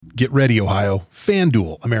Get ready, Ohio.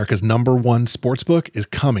 FanDuel, America's #1 sportsbook, is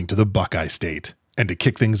coming to the Buckeye State. And to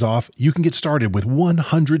kick things off, you can get started with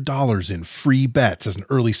 $100 in free bets as an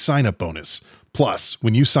early sign-up bonus. Plus,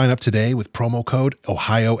 when you sign up today with promo code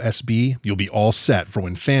OhioSB, you'll be all set for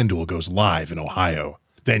when FanDuel goes live in Ohio.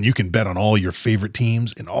 Then you can bet on all your favorite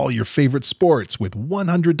teams and all your favorite sports with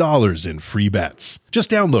 $100 in free bets.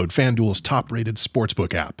 Just download FanDuel's top-rated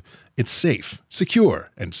sportsbook app. It's safe,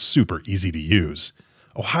 secure, and super easy to use.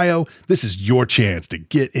 Ohio, this is your chance to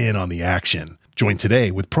get in on the action. Join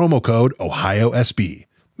today with promo code OhioSB.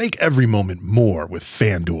 Make every moment more with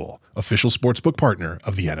FanDuel, official sportsbook partner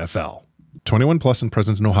of the NFL. 21 plus and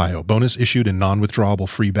present in Ohio. Bonus issued in non-withdrawable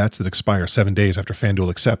free bets that expire 7 days after FanDuel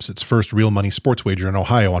accepts its first real money sports wager in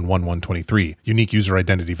Ohio on 1/1/23. Unique user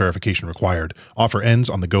identity verification required. Offer ends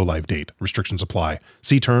on the go-live date. Restrictions apply.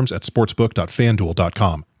 See terms at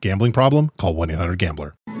sportsbook.fanduel.com. Gambling problem? Call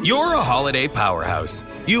 1-800-GAMBLER. You're a holiday powerhouse.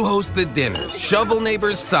 You host the dinners, shovel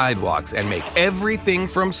neighbors' sidewalks, and make everything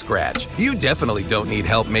from scratch. You definitely don't need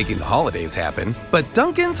help making the holidays happen. But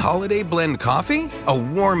Dunkin's Holiday Blend Coffee? A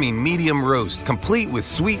warming medium roast complete with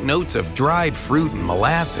sweet notes of dried fruit and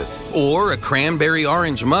molasses. Or a cranberry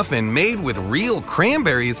orange muffin made with real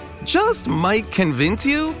cranberries just might convince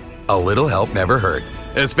you a little help never hurt.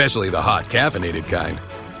 Especially the hot caffeinated kind.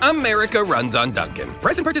 America runs on Dunkin'.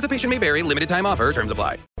 Price and participation may vary. Limited time offer. Terms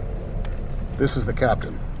apply. This is the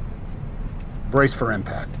captain. Brace for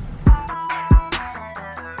impact.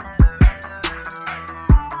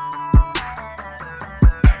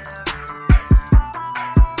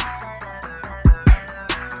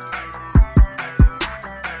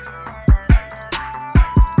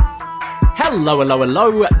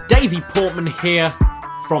 Hello. Davey Portman here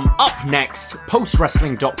from Up Next,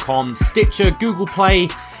 postwrestling.com, Stitcher, Google Play,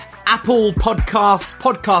 Apple Podcasts,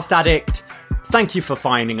 Podcast Addict. Thank you for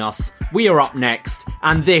finding us. We are Up Next,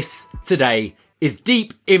 and this today is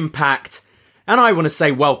Deep Impact. And I want to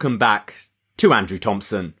say welcome back to Andrew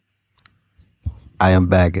Thompson. I am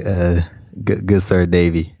back, good sir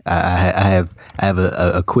Davey. I have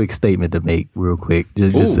a quick statement to make, real quick,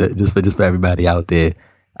 just for everybody out there.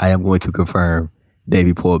 I am going to confirm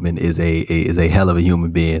Davey Portman is a hell of a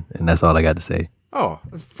human being, and that's all I got to say. Oh,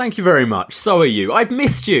 thank you very much. So are you. I've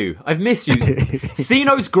missed you.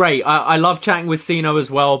 Sino's great. I love chatting with Sino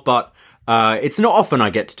as well, but it's not often I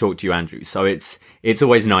get to talk to you, Andrew. So it's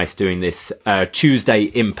always nice doing this Tuesday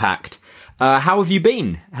Impact. How have you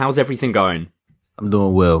been? How's everything going? I'm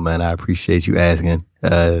doing well, man. I appreciate you asking.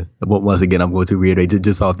 Once again, I'm going to reiterate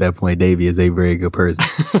just off that point, Davey is a very good person.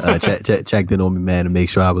 Checked in on me, man, to make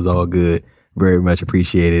sure I was all good. Very much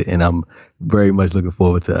appreciated, and I'm very much looking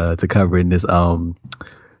forward to covering this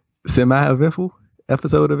semi-eventful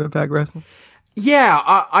episode of Impact Wrestling. Yeah,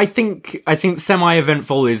 I think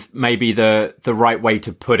semi-eventful is maybe the right way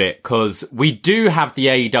to put it, because we do have the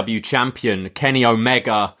AEW champion Kenny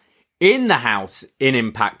Omega in the house in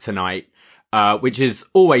Impact tonight, which is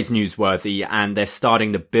always newsworthy, and they're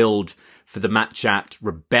starting the build for the match at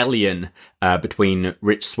Rebellion between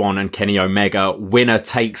Rich Swann and Kenny Omega. Winner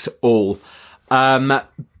takes all.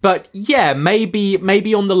 But yeah,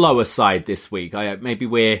 maybe on the lower side this week. Maybe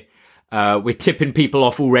we're tipping people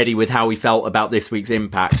off already with how we felt about this week's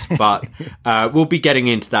Impact, but we'll be getting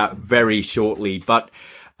into that very shortly. But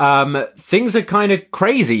things are kind of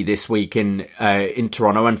crazy this week in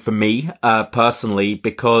Toronto, and for me personally,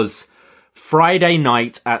 because Friday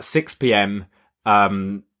night at 6 p.m.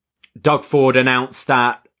 Doug Ford announced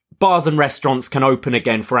that bars and restaurants can open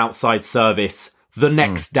again for outside service the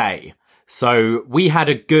next day. So we had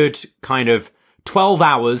a good kind of 12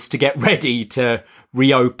 hours to get ready to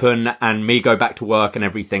reopen and me go back to work and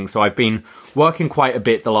everything. So I've been working quite a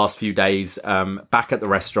bit the last few days back at the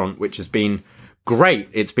restaurant, which has been great.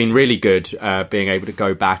 It's been really good being able to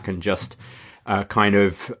go back and just kind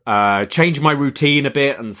of change my routine a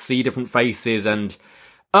bit and see different faces and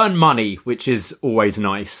earn money, which is always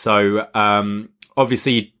nice. So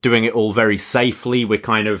obviously doing it all very safely. We're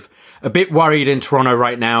kind of a bit worried in Toronto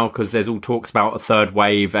right now because there's all talks about a third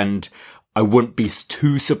wave, and I wouldn't be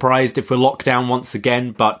too surprised if we're locked down once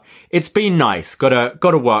again, but it's been nice.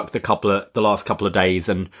 Gotta work the last couple of days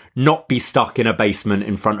and not be stuck in a basement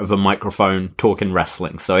in front of a microphone talking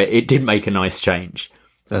wrestling. So it did make a nice change.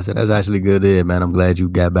 That's actually good, man. I'm glad you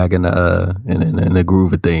got back in the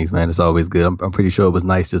groove of things, man. It's always good. I'm pretty sure it was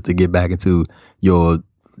nice just to get back into your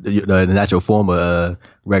not your former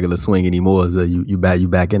regular swing anymore. So you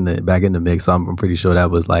back in the mix. So I'm pretty sure that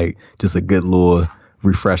was like just a good little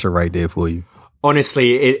refresher right there for you.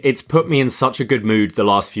 Honestly, it's put me in such a good mood the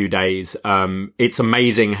last few days. It's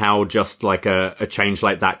amazing how just like a change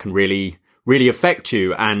like that can really, really affect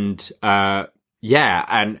you. And Yeah,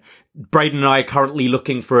 and Braden and I are currently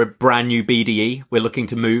looking for a brand new BDE. We're looking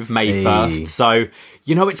to move May 1st. So,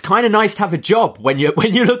 it's kind of nice to have a job when you're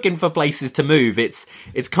looking for places to move. It's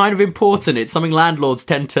kind of important. It's something landlords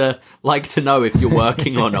tend to like to know if you're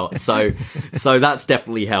working or not. So that's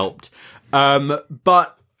definitely helped.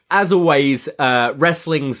 But as always,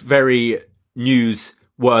 wrestling's very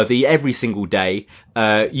newsworthy every single day.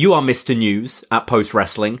 You are Mr. News at Post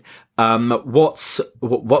Wrestling.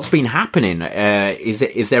 What's been happening?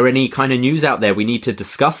 Is there any kind of news out there we need to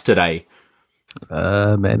discuss today?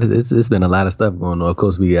 Man, it's been a lot of stuff going on. Of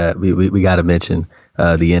course, we got to mention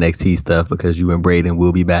the NXT stuff because you and Braden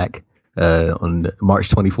will be back on March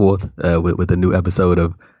 24th with a new episode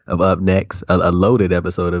of Up Next, a loaded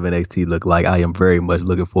episode of NXT. Look like I am very much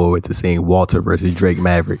looking forward to seeing Walter versus Drake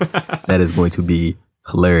Maverick. That is going to be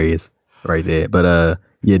hilarious right there. But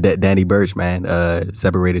yeah, Danny Burch, man,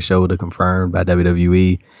 separated shoulder confirmed by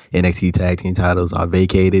WWE. NXT tag team titles are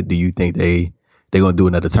vacated. Do you think they're gonna do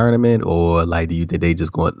another tournament, or like do you think they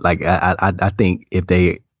just going like I think if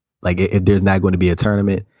there's not going to be a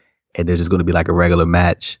tournament and there's just going to be like a regular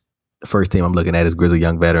match, the first team I'm looking at is Grizzled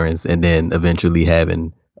Young Veterans, and then eventually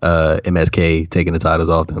having MSK taking the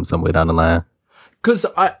titles off them somewhere down the line. Because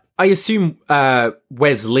I assume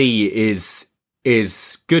Wes Lee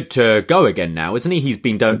is good to go again now, isn't he? He's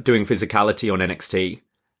been doing physicality on NXT.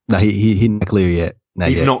 No, he's not clear yet.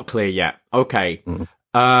 He's not clear yet. Okay.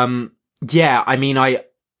 Yeah, I mean,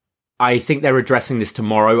 I think they're addressing this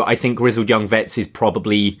tomorrow. I think Grizzled Young Vets is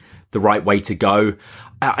probably the right way to go.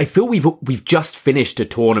 I feel we've just finished a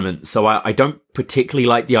tournament, so I don't particularly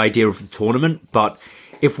like the idea of the tournament. But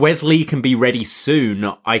if Wes Lee can be ready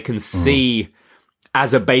soon, I can see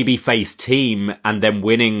as a babyface team and them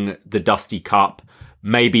winning the Dusty Cup,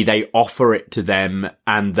 maybe they offer it to them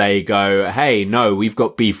and they go, hey, no, we've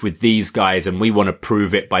got beef with these guys and we want to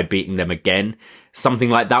prove it by beating them again. Something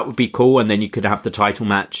like that would be cool. And then you could have the title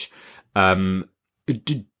match. Do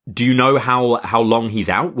you know how long he's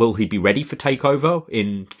out? Will he be ready for TakeOver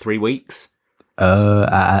in 3 weeks?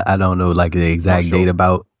 I don't know like the exact date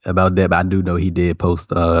about that, but I do know he did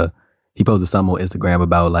post, he posted something on Instagram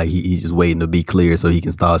about like he's just waiting to be clear so he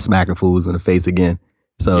can start smacking fools in the face again.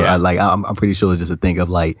 So yeah. I'm pretty sure it's just a thing of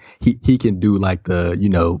like he can do like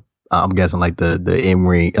the I'm guessing like the in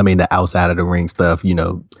ring, I mean the outside of the ring stuff,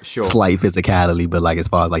 sure. Slight physicality, but like as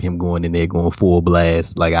far as like him going in there going full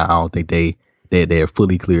blast, like I don't think they're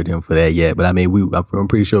fully cleared him for that yet. But I mean I'm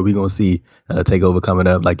pretty sure we're gonna see TakeOver coming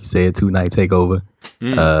up, like you said, 2-night TakeOver.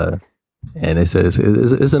 And it's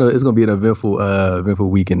gonna be an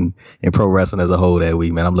eventful week in pro wrestling as a whole that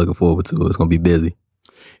week, man. I'm looking forward to it. It's gonna be busy.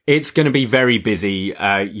 It's going to be very busy.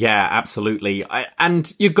 Yeah, absolutely.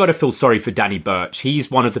 And you've got to feel sorry for Danny Burch. He's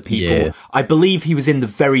one of the people, yeah. I believe he was in the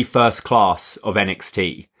very first class of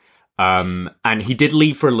NXT. And he did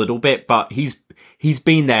leave for a little bit, but he's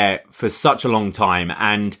been there for such a long time.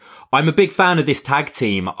 And I'm a big fan of this tag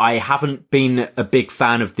team. I haven't been a big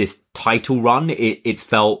fan of this title run. It's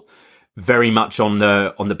felt very much on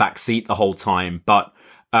the back seat the whole time, but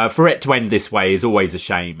for it to end this way is always a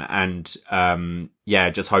shame. And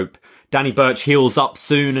just hope Danny Burch heals up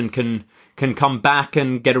soon and can come back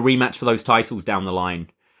and get a rematch for those titles down the line.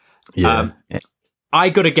 Yeah. I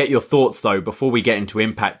got to get your thoughts though before we get into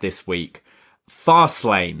Impact this week.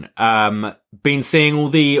 Fastlane. Been seeing all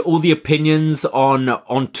the opinions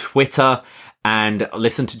on Twitter and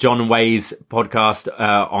listened to John Way's podcast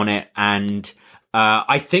on it, and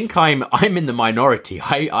I think I'm in the minority.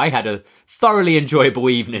 I had a thoroughly enjoyable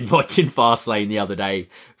evening watching Fastlane the other day,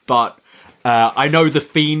 but I know the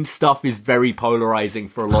Fiend stuff is very polarizing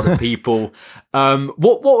for a lot of people.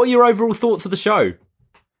 What were your overall thoughts of the show?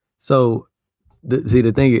 So,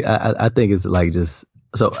 the thing I think is like just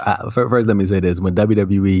so. First, let me say this: when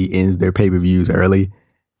WWE ends their pay-per-views early,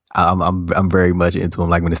 I'm very much into them.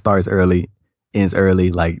 Like when it starts early, ends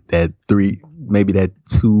early, like that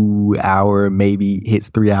 2 hour, maybe hits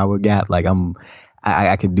 3 hour gap. Like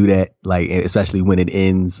I can do that. Like especially when it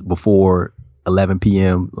ends before 11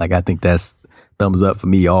 p.m. Like I think that's thumbs up for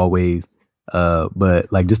me always.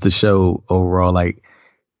 But like just the show overall, like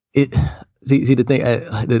it. See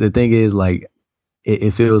the thing is like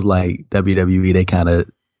it feels like WWE, they kind of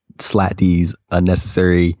slot these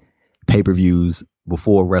unnecessary pay-per-views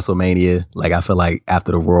before WrestleMania. Like I feel like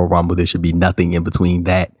after the Royal Rumble, there should be nothing in between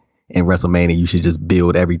that and WrestleMania. You should just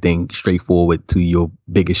build everything straightforward to your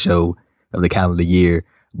biggest show of the calendar year.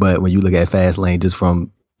 But when you look at Fastlane, just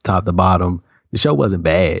from top to bottom, the show wasn't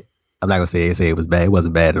bad. I'm not gonna say it was bad. It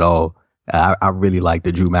wasn't bad at all. I really liked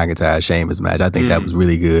the Drew McIntyre Sheamus match. I think that was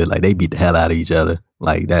really good. Like they beat the hell out of each other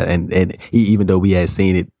like that. And even though we had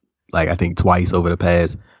seen it like I think twice over the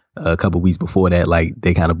past a couple weeks before that, like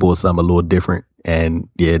they kind of pulled something a little different, and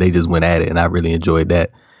yeah, they just went at it, and I really enjoyed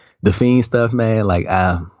that. The Fiend stuff, man, like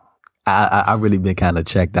I really been kind of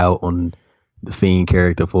checked out on the Fiend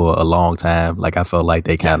character for a long time. Like I felt like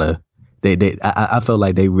they kind of I felt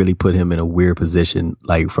like they really put him in a weird position,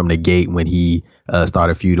 like from the gate when he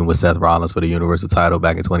started feuding with Seth Rollins for the Universal title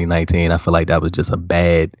back in 2019. I feel like that was just a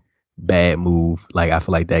bad move. Like I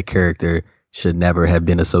feel like that character should never have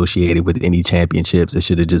been associated with any championships. It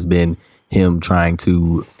should have just been him trying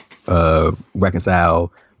to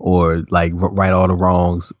reconcile or like right all the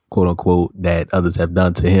wrongs, quote unquote, that others have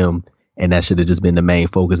done to him. And that should have just been the main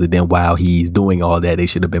focus. And then while he's doing all that, they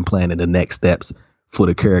should have been planning the next steps for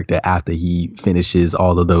the character after he finishes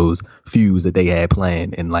all of those feuds that they had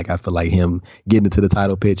planned. And like, I feel like him getting into the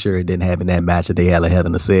title picture and then having that match that they had ahead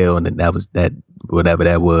in the cell, and then that was that, whatever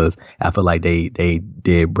that was, I feel like they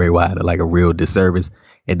did Bray Wyatt like a real disservice.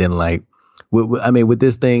 And then like, with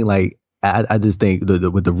this thing, like, I just think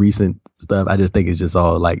with the recent stuff, I just think it's just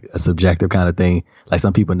all like a subjective kind of thing. Like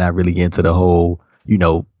some people not really into the whole,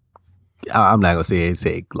 I'm not gonna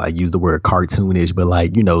say like use the word cartoonish, but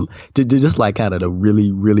like, just like kind of the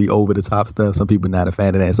really, really over the top stuff. Some people not a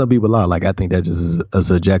fan of that. Some people are. Like I think that just is a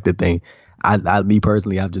subjective thing. Me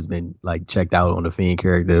personally, I've just been like checked out on the Fiend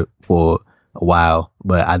character for a while,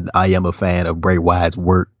 but I am a fan of Bray Wyatt's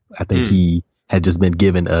work. I think he had just been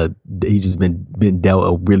been dealt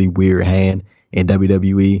a really weird hand in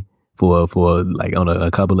WWE for like on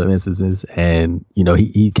a couple of instances, and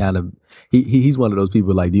he kind of he's one of those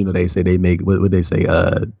people like they say they make what they say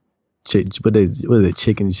what is it,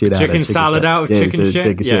 chicken shit out of chicken salad out of chicken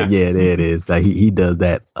shit. Yeah, there it is. Like he does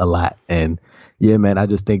that a lot, and yeah, man, I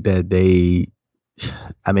just think that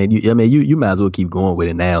you might as well keep going with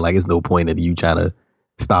it now. Like it's no point in you trying to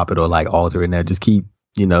stop it or like alter it now. Just keep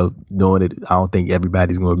doing it. I don't think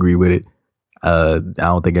everybody's gonna agree with it. I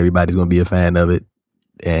don't think everybody's gonna be a fan of it,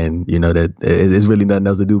 and that it's really nothing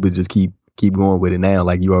else to do but just keep going with it now.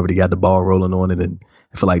 Like you already got the ball rolling on it, and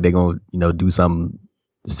I feel like they're gonna do some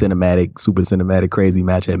super cinematic, crazy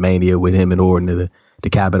match at Mania with him and Orton to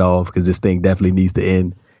cap it off, because this thing definitely needs to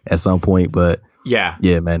end at some point. But yeah,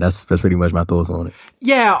 man, that's pretty much my thoughts on it.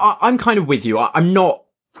 Yeah, I'm kind of with you. I'm not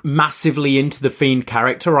massively into the Fiend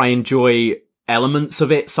character. I enjoy elements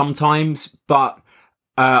of it sometimes, but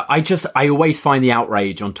I always find the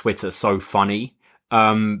outrage on Twitter so funny,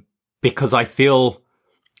 because I feel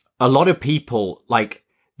a lot of people, like,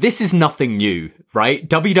 this is nothing new, right?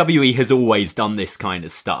 WWE has always done this kind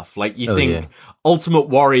of stuff. Like, you think Ultimate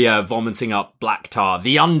Warrior vomiting up Black Tar,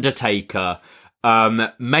 The Undertaker,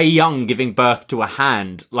 Mae Young giving birth to a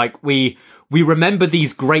hand. Like, we remember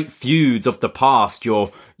these great feuds of the past,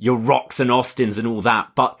 your Rocks and Austins and all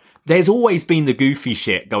that, but there's always been the goofy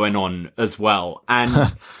shit going on as well.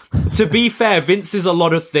 And to be fair, Vince is a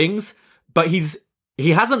lot of things, but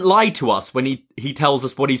he hasn't lied to us when he tells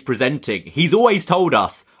us what he's presenting. He's always told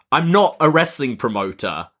us, I'm not a wrestling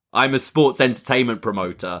promoter. I'm a sports entertainment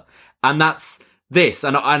promoter. And that's this.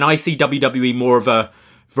 And I see WWE more of a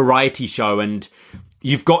variety show. And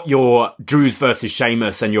you've got your Drews versus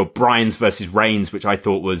Sheamus and your Bryans versus Reigns, which I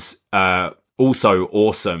thought was also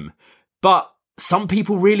awesome. But some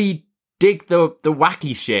people really dig the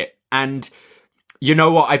wacky shit. And you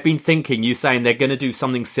know what? I've been thinking, you saying they're going to do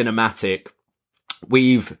something cinematic.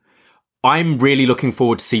 I'm really looking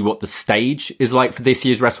forward to see what the stage is like for this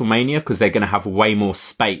year's WrestleMania, because they're going to have way more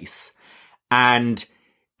space. And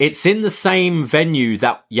it's in the same venue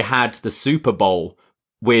that you had the Super Bowl,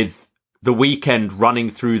 with The Weeknd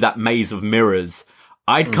running through that maze of mirrors.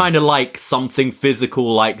 I'd kind of like something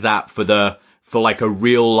physical like that for like a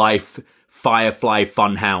real life Firefly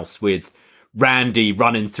Funhouse, with Randy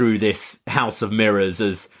running through this house of mirrors.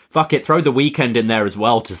 As fuck it, throw The Weeknd in there as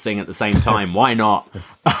well to sing at the same time. Why not?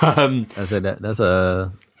 That's an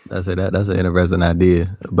interesting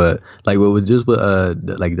idea. But like with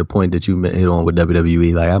like the point that you hit on with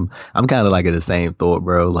WWE, like I'm kind of like in the same thought,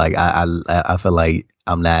 bro. Like I feel like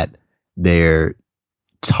I'm not their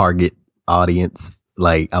target audience.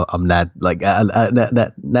 Like I'm not like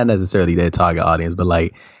not necessarily their target audience, but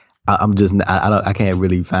like I'm just I can't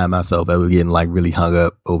really find myself ever getting like really hung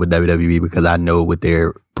up over WWE, because I know what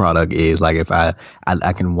their product is. Like if I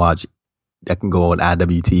can go on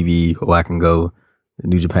IWTV, or I can go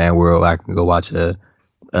New Japan World, or I can go watch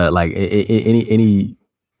like any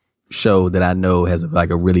show that I know has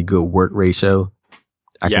like a really good work ratio.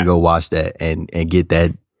 I can go watch that and get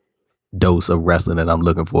that dose of wrestling that I'm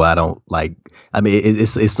looking for. I don't like. I mean,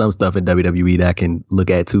 it's some stuff in WWE that I can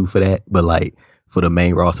look at too for that, but like for the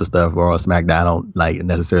main roster stuff, Raw, SmackDown, I don't like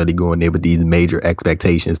necessarily go in there with these major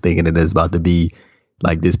expectations, thinking that it's about to be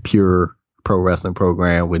like this pure pro wrestling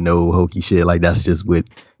program with no hokey shit. Like that's just what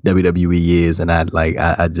WWE is. And I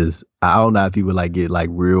don't know if people like get like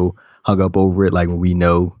real hung up over it. Like when we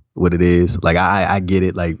know what it is, like I get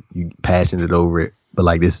it. Like you passionate over it, but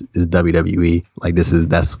like this is WWE. Like that's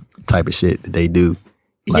the type of shit that they do.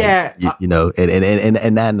 Like, yeah, you know,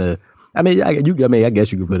 and that I mean, I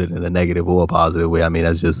guess you could put it in a negative or a positive way. I mean,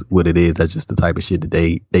 that's just what it is. That's just the type of shit that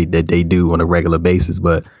they do on a regular basis.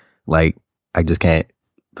 But like, I just can't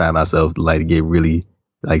find myself like get really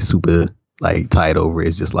like super like tied over it.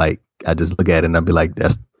 It's just like I just look at it and I'll be like,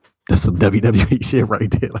 that's some WWE shit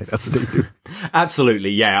right there. Like that's what they do.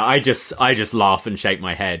 Absolutely, yeah. I just laugh and shake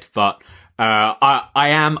my head. But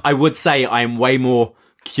I would say I am way more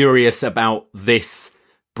curious about this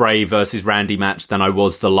Bray versus Randy match than I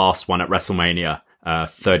was the last one at WrestleMania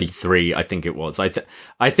 33, I think it was.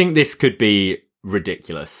 I think this could be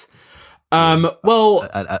ridiculous. Well,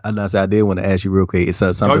 I did want to ask you real quick. It's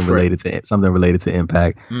something related to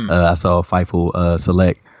Impact. I saw Fightful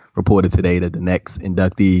Select reported today that the next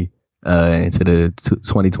inductee into the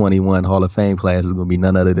 2021 Hall of Fame class is going to be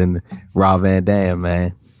none other than Rob Van Dam.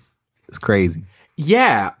 Man, it's crazy.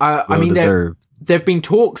 Yeah, I mean, there've been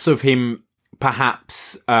talks of him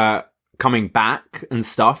perhaps coming back and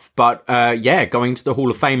stuff, but going to the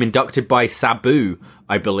Hall of Fame, inducted by Sabu,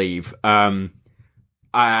 I believe. Don't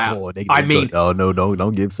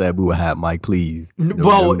give Sabu a hat, Mike, please.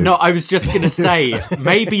 No, I was just gonna say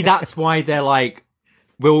maybe that's why they're like,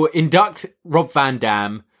 we'll induct Rob Van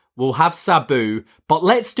Dam, we'll have Sabu, but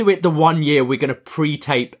let's do it the 1 year we're gonna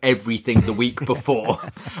pre-tape everything the week before,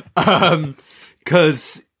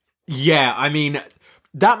 because I mean.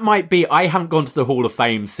 That might be. I haven't gone to the Hall of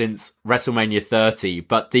Fame since WrestleMania 30,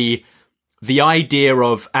 but the idea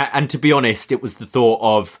of, and to be honest, it was the thought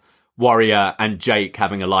of Warrior and Jake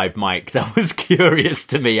having a live mic that was curious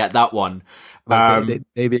to me at that one.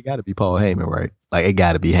 It got to be Paul Heyman, right? Like it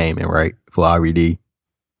got to be Heyman, right, for RED.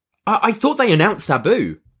 I thought they announced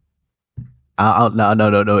Sabu.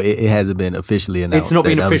 No. It hasn't been officially announced. It's not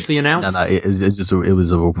been officially announced. No. It's just it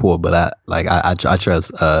was a report, but I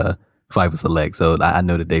trust. Fightful Select, so I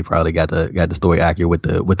know that they probably got the story accurate with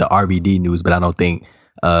the RVD news, but I don't think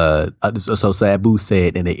so Sabu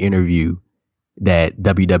said in an interview that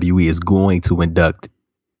WWE is going to induct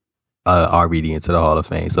RVD into the Hall of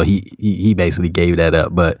Fame, so he basically gave that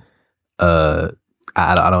up, but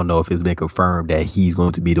I don't know if it's been confirmed that he's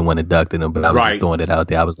going to be the one inducting him, but I was just throwing it out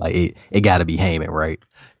there. I was like, it got to be Heyman, right?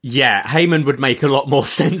 Yeah, Heyman would make a lot more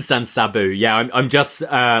sense than Sabu. Yeah, I'm just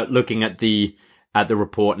looking at the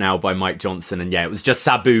report now by Mike Johnson, and it was just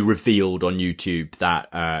Sabu revealed on YouTube that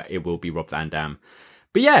it will be Rob Van Dam.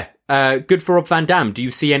 But good for Rob Van Dam. Do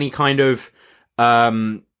you see any kind of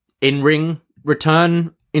in-ring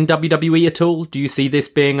return in WWE at all? Do you see this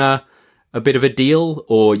being a bit of a deal,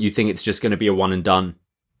 or you think it's just going to be a one and done?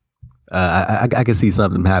 I can see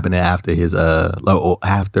something happening after his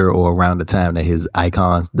after or around the time that his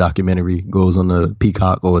Icons documentary goes on the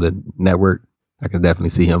Peacock or the network. I can definitely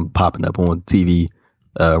see him popping up on TV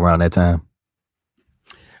around that time.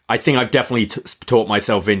 I think I've definitely taught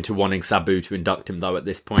myself into wanting Sabu to induct him, though, at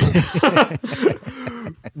this point.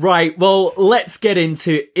 Right, well, let's get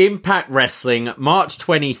into Impact Wrestling, March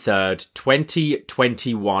 23rd,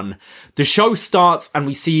 2021. The show starts and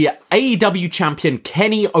we see AEW champion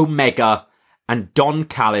Kenny Omega and Don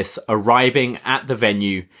Callis arriving at the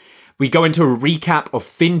venue. We go into a recap of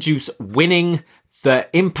FinJuice winning the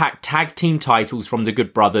Impact Tag Team titles from the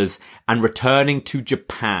Good Brothers and returning to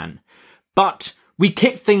Japan. But we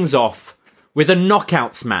kick things off with a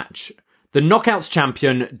Knockouts match. The Knockouts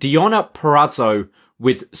champion, Deonna Purrazzo,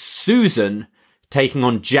 with Susan taking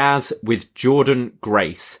on Jazz with Jordan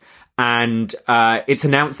Grace. And it's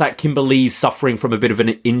announced that Kimberly's suffering from a bit of an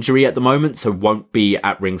injury at the moment, so won't be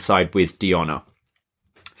at ringside with Deonna.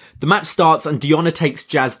 The match starts and Deonna takes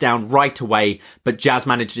Jazz down right away, but Jazz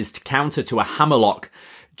manages to counter to a hammerlock.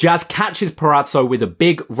 Jazz catches Purrazzo with a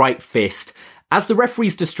big right fist. As the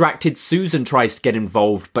referee's distracted, Susan tries to get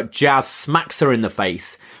involved, but Jazz smacks her in the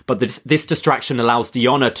face. But this distraction allows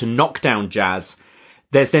Deonna to knock down Jazz.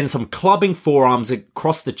 There's then some clubbing forearms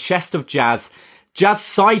across the chest of Jazz. Jazz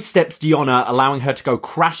sidesteps Deonna, allowing her to go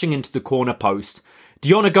crashing into the corner post.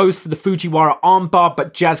 Deonna goes for the Fujiwara armbar,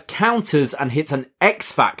 but Jazz counters and hits an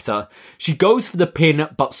X Factor. She goes for the pin,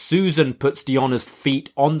 but Susan puts Deonna's feet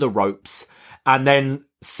on the ropes and then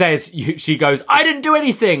says, she goes, I didn't do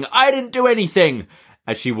anything,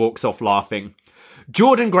 as she walks off laughing.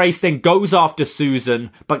 Jordan Grace then goes after Susan,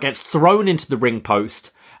 but gets thrown into the ring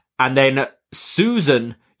post. And then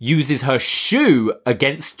Susan uses her shoe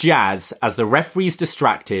against Jazz as the referee's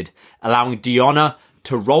distracted, allowing Deonna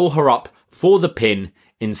to roll her up for the pin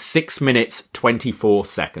in 6 minutes, 24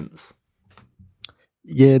 seconds.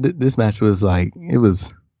 Yeah, this match was like, it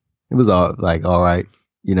was all like, all right,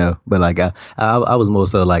 you know, but like, I was more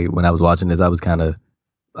so like, when I was watching this, I was kind of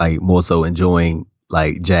like more so enjoying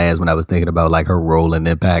like Jazz when I was thinking about like her role and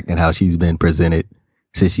Impact and how she's been presented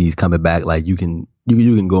since she's coming back. Like you can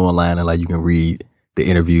go online and like you can read the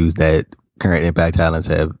interviews that current Impact talents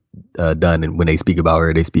have done, and when they speak about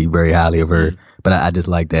her, they speak very highly of her. But I just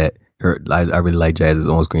like that I really like Jazz's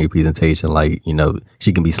on-screen presentation. Like, you know,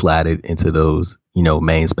 she can be slotted into those, you know,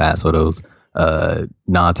 main spots or those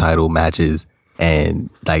non-title matches, and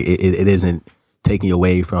like it isn't taking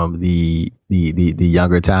away from the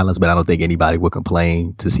younger talents, but I don't think anybody would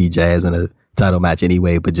complain to see Jazz in a title match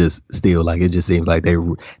anyway. But just still, like, it just seems like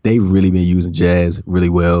they've really been using Jazz really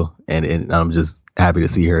well, and I'm just happy to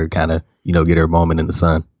see her kind of, you know, get her moment in the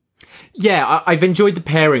sun. Yeah, I've enjoyed the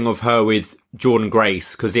pairing of her with Jordynne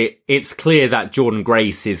Grace, because it's clear that Jordynne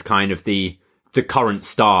Grace is kind of the current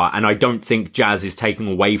star, and I don't think Jazz is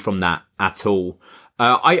taking away from that at all.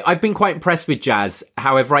 I've been quite impressed with Jazz.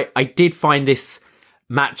 However, I did find this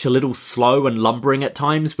match a little slow and lumbering at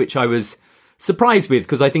times, which I was surprised with,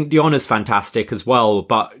 because I think Deonna's fantastic as well,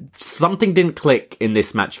 but something didn't click in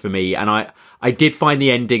this match for me, and I did find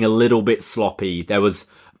the ending a little bit sloppy. There was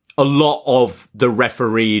a lot of the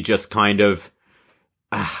referee just kind of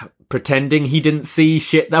pretending he didn't see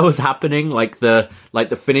shit that was happening, like the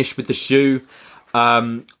finish with the shoe.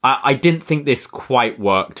 I didn't think this quite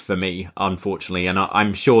worked for me, unfortunately, and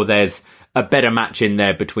I'm sure there's a better match in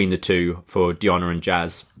there between the two for Deonna and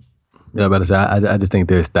Jazz. Yeah, but I just think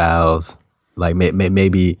their styles, like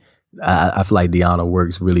maybe I feel like Deonna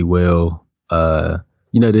works really well.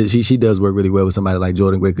 You know, she does work really well with somebody like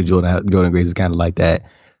Jordynne Grace, because Jordynne Grace is kind of like that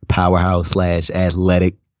powerhouse /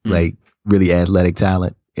 athletic, like really athletic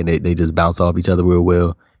talent, and they just bounce off each other real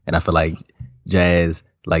well. And I feel like Jazz,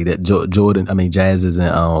 like that Jazz's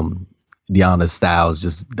and Deonna's styles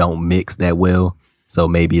just don't mix that well. So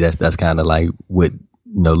maybe that's kind of like what,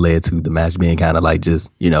 you know, led to the match being kind of like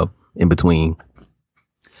just, you know, in between.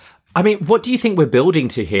 I mean, what do you think we're building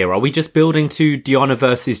to here? Are we just building to Deonna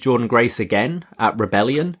versus Jordynne Grace again at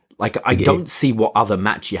Rebellion? Like, I don't see what other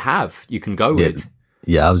match you can go with.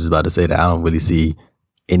 Yeah, I was just about to say that I don't really see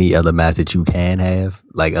any other match that you can have,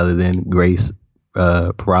 like, other than Grace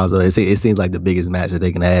Purrazzo. It seems like the biggest match that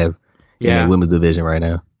they can have in the women's division right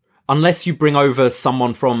now. Unless you bring over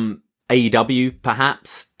someone from AEW,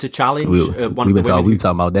 perhaps, to challenge we've been talking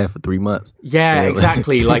about that for 3 months. Yeah,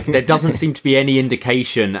 exactly. Like, there doesn't seem to be any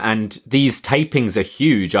indication, and these tapings are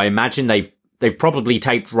huge. I imagine they've probably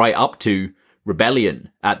taped right up to Rebellion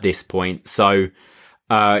at this point. So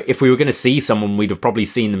if we were going to see someone, we'd have probably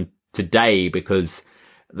seen them today, because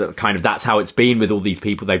that's how it's been with all these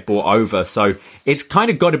people they've brought over. So it's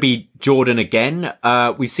kind of got to be Jordynne again.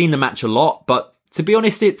 We've seen the match a lot, but to be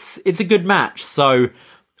honest, it's a good match. So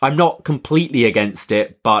I'm not completely against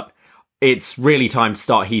it, but it's really time to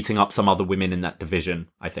start heating up some other women in that division,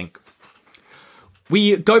 I think.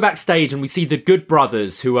 We go backstage and we see the Good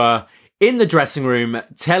Brothers, who are in the dressing room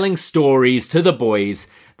telling stories to the boys.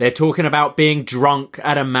 They're talking about being drunk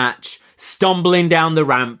at a match, stumbling down the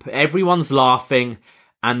ramp, everyone's laughing,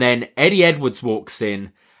 and then Eddie Edwards walks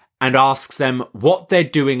in and asks them what they're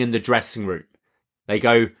doing in the dressing room. They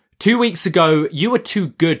go, 2 weeks ago, you were too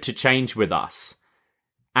good to change with us.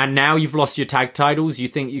 And now you've lost your tag titles, you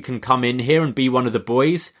think you can come in here and be one of the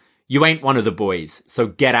boys? You ain't one of the boys, so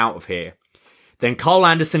get out of here. Then Carl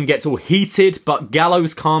Anderson gets all heated, but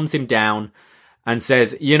Gallows calms him down and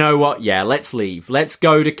says, you know what, yeah, let's leave. Let's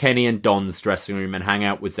go to Kenny and Don's dressing room and hang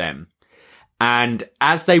out with them. And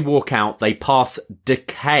as they walk out, they pass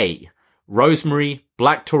Decay, Rosemary,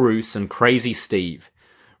 Black Taurus, and Crazy Steve.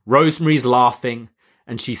 Rosemary's laughing,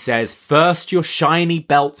 and she says, first your shiny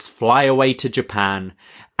belts fly away to Japan,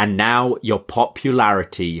 and now your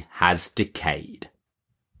popularity has decayed.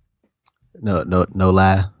 No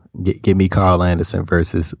lie. Give me Carl Anderson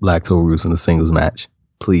versus Black Taurus in a singles match,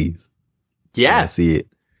 please. Yeah, I see it.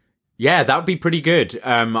 Yeah, that would be pretty good.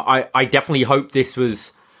 I definitely hope this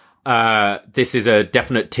is a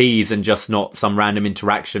definite tease and just not some random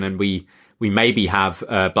interaction, and we maybe have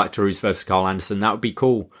Black Taurus versus Carl Anderson. That would be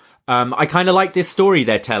cool. I kind of like this story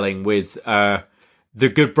they're telling with the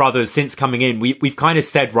Good Brothers since coming in. We've kind of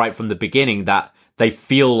said right from the beginning that they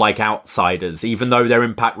feel like outsiders, even though they're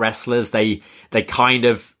Impact wrestlers. They kind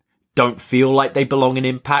of don't feel like they belong in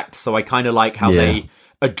Impact. So I kind of like how they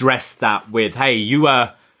address that with, hey, you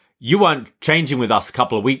weren't changing with us a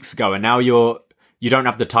couple of weeks ago, and now you don't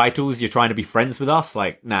have the titles. You're trying to be friends with us.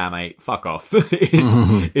 Like, nah, mate, fuck off.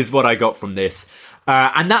 is what I got from this.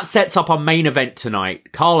 And that sets up our main event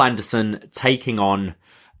tonight. Carl Anderson taking on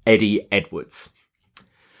Eddie Edwards.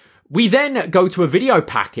 We then go to a video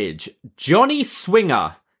package. Johnny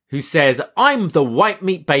Swinger, who says, "I'm the white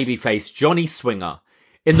meat babyface Johnny Swinger.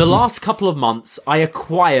 In the last couple of months, I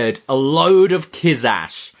acquired a load of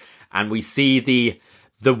Kizash." And we see the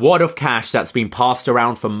wad of cash that's been passed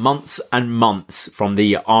around for months and months from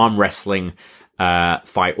the arm wrestling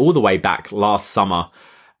fight all the way back last summer.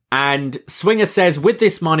 And Swinger says, "With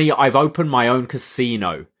this money, I've opened my own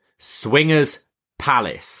casino, Swinger's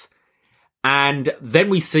Palace." And then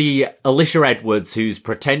we see Alicia Edwards, who's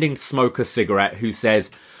pretending to smoke a cigarette, who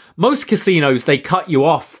says, "Most casinos, they cut you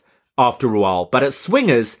off after a while, but at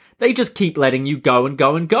Swingers, they just keep letting you go and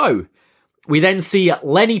go and go." We then see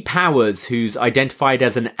Lenny Powers, who's identified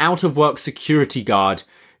as an out-of-work security guard,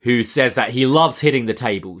 who says that he loves hitting the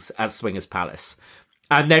tables at Swingers Palace.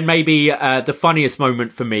 And then maybe the funniest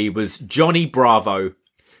moment for me was Johnny Bravo,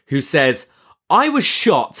 who says, "I was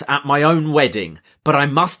shot at my own wedding, but I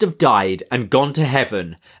must have died and gone to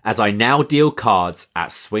heaven as I now deal cards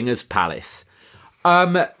at Swingers Palace."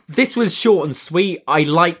 This was short and sweet. I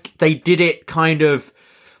like they did it kind of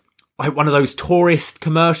like one of those tourist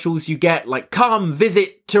commercials you get, like, "Come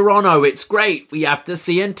visit Toronto, it's great, we have the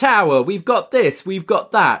CN Tower, we've got this, we've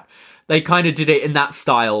got that." They kind of did it in that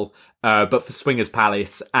style, but for Swingers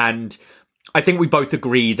Palace. And I think we both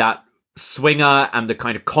agree that Swinger and the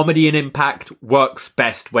kind of comedy and impact works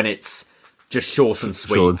best when it's just short and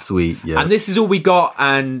sweet. Short and sweet, yeah. And this is all we got,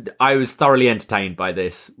 and I was thoroughly entertained by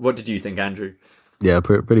this. What did you think, Andrew? Yeah,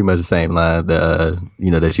 pretty much the same line that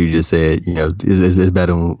that you just said. It's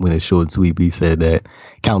better when it's short and sweet. We've said that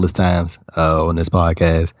countless times on this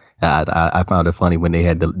podcast. I found it funny when they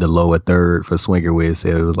had the lower third for Swinger, where it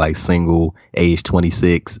said it was like single, age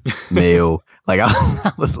 26, male. Like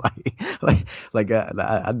I was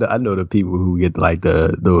I know the people who get like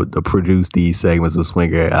the produce these segments of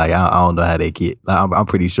Swinger. Like, I don't know how they get. I'm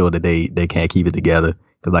pretty sure that they can't keep it together.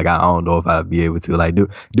 Cause like I don't know if I'd be able to. Like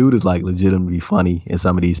dude is like legitimately funny in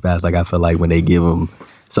some of these spots. Like I feel like when they give him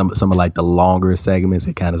some of like the longer segments,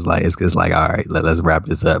 it kind of like it's like, all right, let's wrap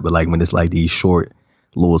this up. But like when it's like these short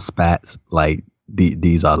little spats, like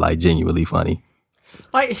these are like genuinely funny.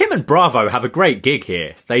 Like him and Bravo have a great gig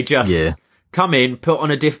here. They just come in, put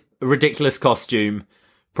on a ridiculous costume,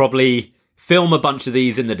 probably film a bunch of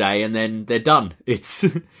these in the day, and then they're done. It's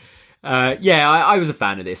I was a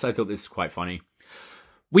fan of this. I thought this was quite funny.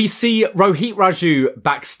 We see Rohit Raju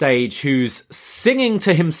backstage, who's singing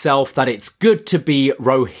to himself that it's good to be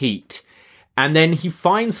Rohit. And then he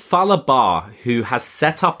finds Fallah Bahh, who has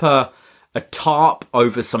set up a tarp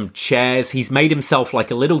over some chairs. He's made himself like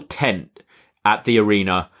a little tent at the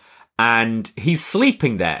arena, and he's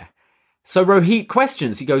sleeping there. So Rohit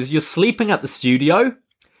questions, he goes, "You're sleeping at the studio?"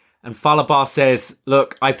 And Fallah Bahh says,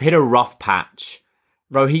 "Look, I've hit a rough patch."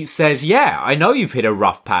 Rohit says, "Yeah, I know you've hit a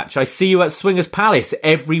rough patch. I see you at Swingers Palace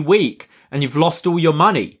every week, and you've lost all your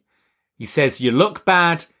money." He says, "You look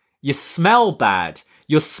bad, you smell bad.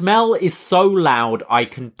 Your smell is so loud I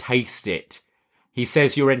can taste it." He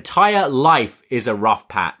says, "Your entire life is a rough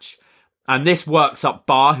patch." And this works up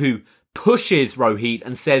Bahh, who pushes Rohit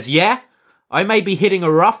and says, "Yeah, I may be hitting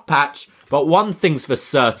a rough patch, but one thing's for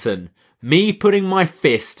certain, me putting my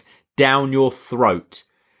fist down your throat."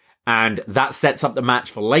 And that sets up the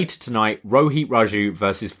match for later tonight, Rohit Raju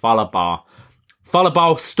versus Fallah Bahh. Fallah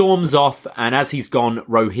Bahh storms off, and as he's gone,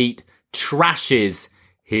 Rohit trashes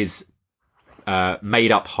his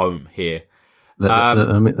made-up home here.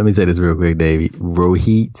 Let me say this real quick, Davey.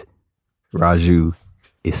 Rohit Raju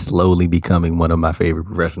is slowly becoming one of my favorite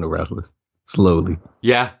professional wrestlers. Slowly.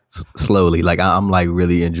 Yeah. Slowly. Like, I'm like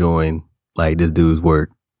really enjoying like this dude's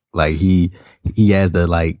work. Like he has the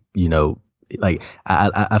like, like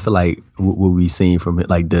I feel like what we've seen from it,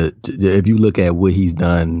 like if you look at what he's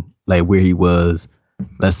done, like where he was,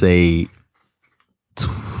 let's say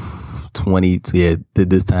 20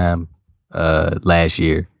 this time last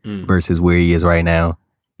year versus where he is right now,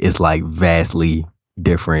 it's like vastly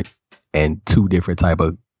different and two different type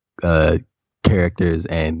of characters,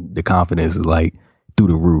 and the confidence is like through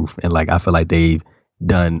the roof. And like I feel like they've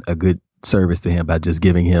done a good service to him by just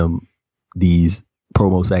giving him these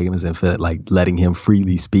promo segments and feel like letting him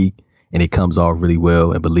freely speak, and it comes off really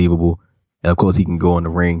well and believable. And of course he can go in the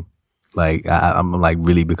ring. Like I'm like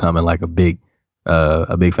really becoming like a big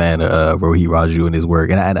fan of Rohit Raju and his work.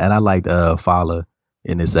 And I liked Fallah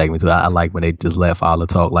in this segment too. I like when they just let Fallah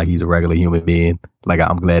talk like he's a regular human being. Like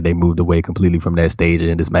I'm glad they moved away completely from that stage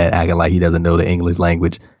and this man acting like he doesn't know the English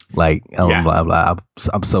language. Like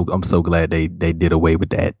I'm so glad they did away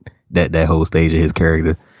with that whole stage of his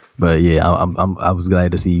character. But yeah, I was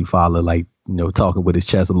glad to see Fallah like talking with his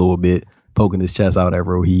chest a little bit, poking his chest out at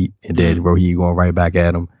Rohit, and then Rohit going right back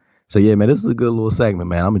at him. So yeah, man, this is a good little segment,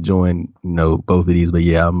 man. I'm enjoying, both of these, but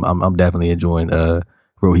yeah, I'm definitely enjoying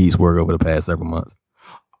Rohit's work over the past several months.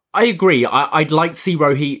 I agree. I'd like to see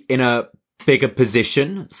Rohit in a bigger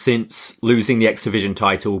position since losing the X Division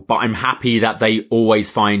title, but I'm happy that they always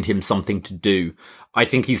find him something to do. I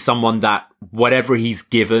think he's someone that whatever he's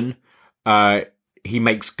given, he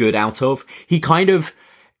makes good out of.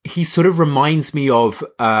 He sort of reminds me of,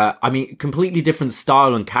 completely different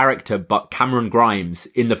style and character, but Cameron Grimes,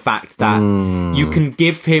 in the fact that you can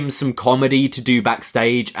give him some comedy to do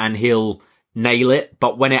backstage and he'll nail it.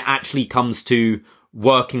 But when it actually comes to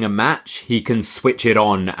working a match, he can switch it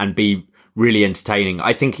on and be really entertaining.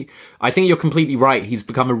 I think you're completely right. He's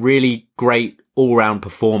become a really great all-round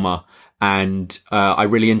performer, and I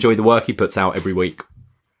really enjoy the work he puts out every week.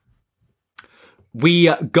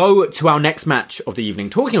 We go to our next match of the evening.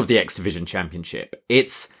 Talking of the X Division Championship,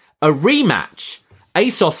 it's a rematch.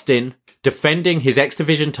 Ace Austin defending his X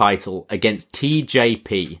Division title against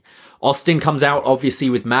TJP. Austin comes out, obviously,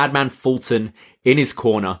 with Madman Fulton in his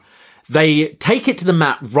corner. They take it to the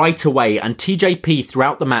mat right away, and TJP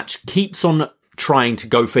throughout the match keeps on trying to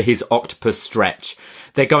go for his octopus stretch.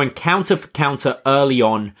 They're going counter for counter early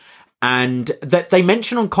on, and that they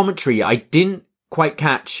mention on commentary, I didn't quite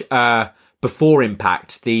catch before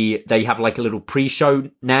Impact. They have like a little pre-show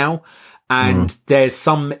now, and there's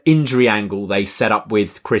some injury angle they set up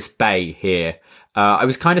with Chris Bay here. I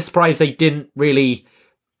was kind of surprised they didn't really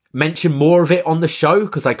mention more of it on the show,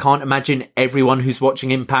 because I can't imagine everyone who's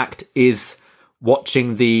watching Impact is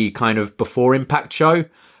watching the kind of before Impact show.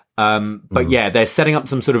 But yeah, they're setting up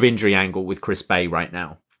some sort of injury angle with Chris Bay right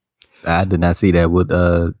now. I did not see that. What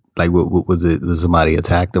was it? Was somebody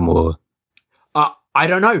attacked him or? I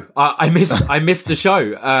don't know. I missed the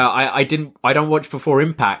show. I don't watch before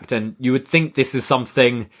Impact, and you would think this is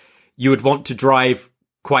something you would want to drive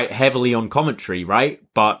quite heavily on commentary, right?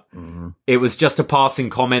 But it was just a passing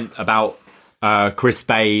comment about Chris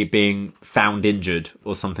Bay being found injured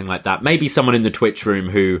or something like that. Maybe someone in the Twitch room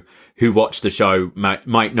who watched the show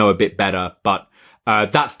might know a bit better, but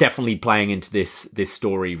that's definitely playing into this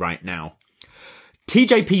story right now.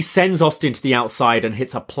 TJP sends Austin to the outside and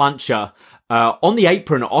hits a plancher. On the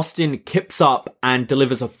apron, Austin kips up and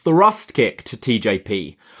delivers a thrust kick to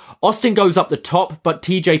TJP. Austin goes up the top, but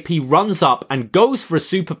TJP runs up and goes for a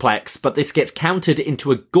superplex, but this gets countered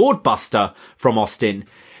into a gourd buster from Austin.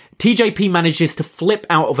 TJP manages to flip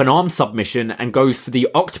out of an arm submission and goes for the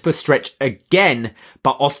octopus stretch again,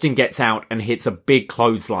 but Austin gets out and hits a big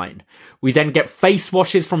clothesline. We then get face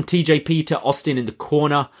washes from TJP to Austin in the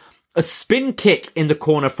corner, a spin kick in the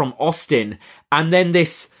corner from Austin, and then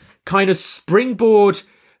this kind of springboard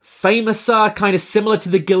famouser, kind of similar to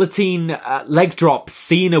the guillotine leg drop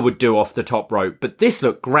Cena would do off the top rope. But this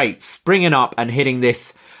looked great, springing up and hitting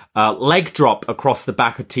this leg drop across the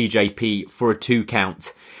back of TJP for a 2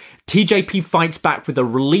 count. TJP fights back with a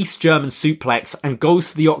release German suplex and goes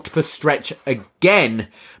for the octopus stretch again,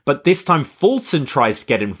 but this time Fulton tries to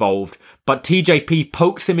get involved, but TJP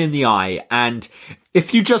pokes him in the eye, and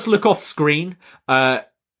if you just look off screen,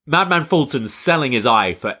 Madman Fulton's selling his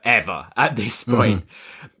eye forever at this point.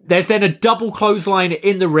 There's then a double clothesline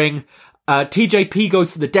in the ring. TJP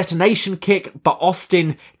goes for the detonation kick, but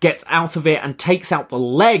Austin gets out of it and takes out the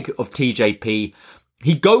leg of TJP.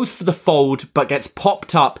 He goes for the fold, but gets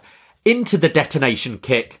popped up into the detonation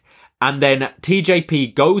kick. And then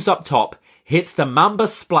TJP goes up top, hits the Mamba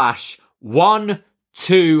Splash, 1,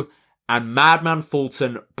 2, and Madman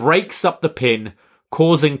Fulton breaks up the pin,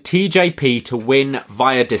 causing TJP to win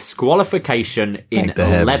via disqualification in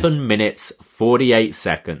 11 minutes, 48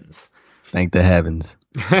 seconds. Thank the heavens.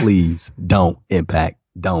 Please don't Impact.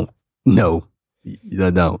 Don't. No.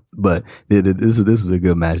 Don't. But this is a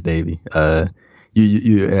good match, Davey. I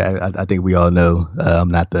think we all know I'm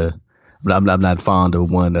not fond of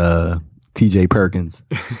one TJ Perkins.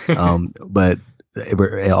 But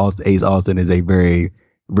Ace Austin is a very,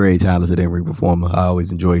 very talented in-ring performer. I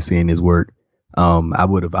always enjoy seeing his work. I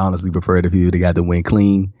would have honestly preferred if he would have got the win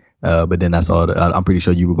clean. But then I saw I'm pretty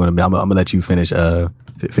sure you were going to. I'm gonna let you finish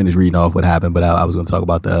reading off what happened. But I was going to talk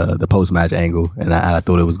about the post match angle, and I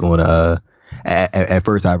thought it was going to. At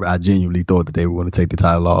first, I genuinely thought that they were going to take the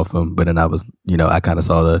title off him. But then I was, I kind of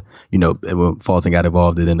saw when Fulton got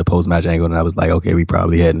involved in the post match angle, and I was like, okay, we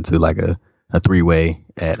probably head into like a 3-way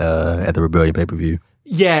at the Rebellion pay-per-view.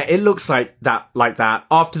 Yeah, it looks like that.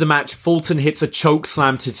 After the match, Fulton hits a choke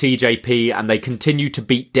slam to TJP, and they continue to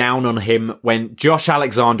beat down on him when Josh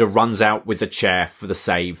Alexander runs out with a chair for the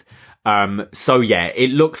save. So yeah, it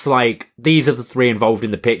looks like these are the three involved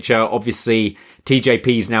in the picture. Obviously,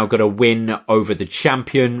 TJP's now got a win over the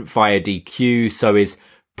champion via DQ, so is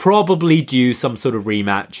probably due some sort of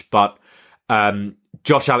rematch, but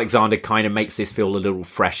Josh Alexander kind of makes this feel a little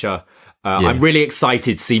fresher. I'm really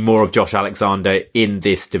excited to see more of Josh Alexander in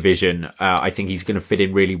this division. I think he's going to fit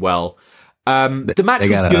in really well. The match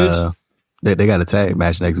was good. They got a tag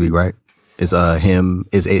match next week, right? It's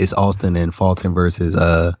it's Austin and Fulton versus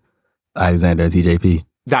Alexander and TJP.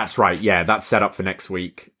 That's right. Yeah, that's set up for next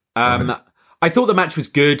week. I thought the match was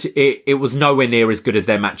good. It was nowhere near as good as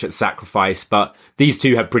their match at Sacrifice, but these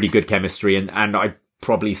two have pretty good chemistry, and I'd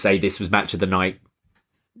probably say this was match of the night.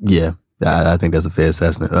 Yeah, I think that's a fair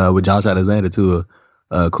assessment. With Josh Alexander, too,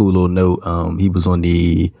 a cool little note. He was on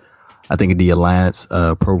the Alliance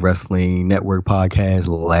Pro Wrestling Network podcast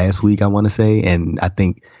last week, I want to say, and I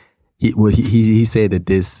think he said that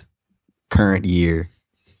this current year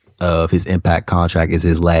of his Impact contract is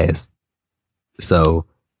his last. So,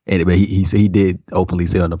 anyway, he did openly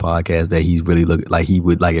say on the podcast that he's really looking like he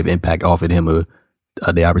would, like, if Impact offered him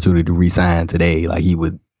the opportunity to re-sign today, like he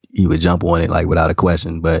would jump on it, like, without a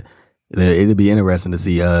question. But it'd be interesting to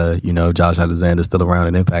see Josh Alexander still around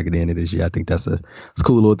in Impact at the end of this year. I think it's a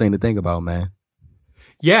cool little thing to think about, man.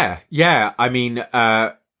 Yeah. I mean,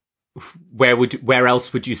 where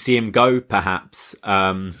else would you see him go? Perhaps.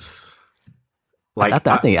 I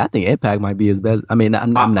think Impact might be his best. I mean,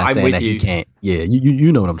 I'm not saying that he can't. Yeah,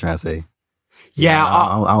 you know what I'm trying to say. Yeah,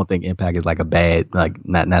 I don't think Impact is like a bad, like,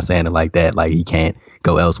 not saying it like that, like he can't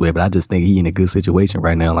go elsewhere. But I just think he's in a good situation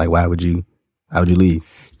right now. Like, why would you leave?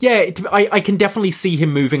 Yeah, I can definitely see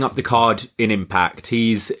him moving up the card in Impact.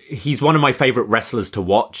 He's one of my favorite wrestlers to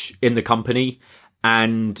watch in the company,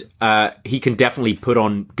 and he can definitely put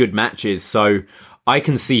on good matches. So I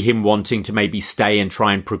can see him wanting to maybe stay and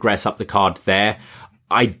try and progress up the card there.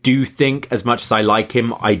 I do think, as much as I like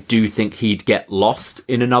him, I do think he'd get lost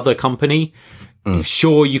in another company.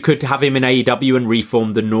 Sure, you could have him in AEW and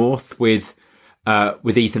reform the North with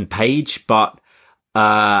Ethan Page, but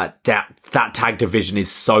that tag division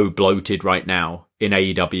is so bloated right now in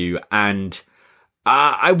AEW, and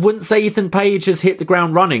I wouldn't say Ethan Page has hit the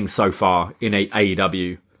ground running so far in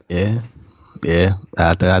AEW. Yeah,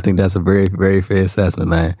 I think that's a very, very fair assessment,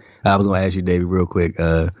 man. I was going to ask you, David, real quick.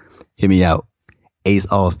 Hit me out. Ace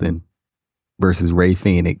Austin versus Ray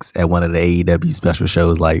Phoenix at one of the AEW special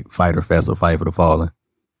shows like Fyter Fest or Fight for the Fallen.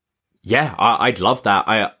 Yeah, I'd love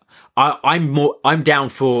that. I'm down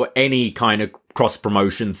for any kind of cross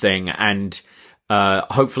promotion thing, and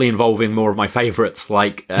hopefully involving more of my favorites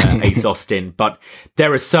like Ace Austin. But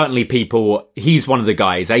there are certainly people. He's one of the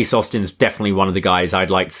guys. Ace Austin's definitely one of the guys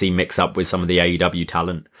I'd like to see mix up with some of the AEW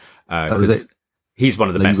talent, because he's one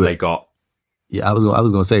of the best they got. Yeah, I was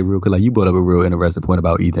gonna say real quick, like, you brought up a real interesting point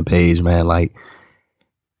about Ethan Page, man. Like,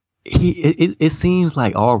 it seems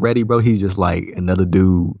like already, bro, he's just like another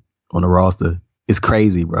dude on the roster. It's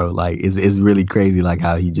crazy, bro. Like, it's really crazy, like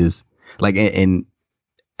how he just like, and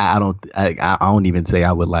I don't even say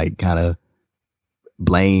I would like kind of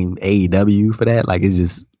blame AEW for that. Like, it's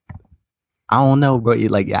just, I don't know, bro.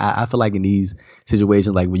 I feel like in these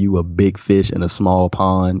situations, like when you a big fish in a small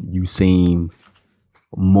pond, you seem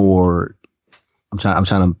more. I'm trying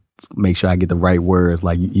to make sure I get the right words.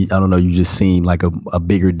 Like, I don't know, you just seem like a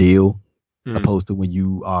bigger deal, opposed to when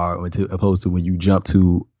you jump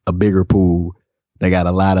to a bigger pool. They got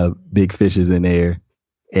a lot of big fishes in there,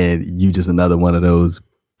 and you just another one of those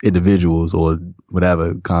individuals or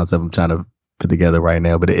whatever concept I'm trying to put together right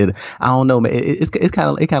now. But I don't know, man. It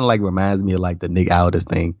kind of like reminds me of like the Nick Aldis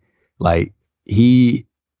thing. Like, he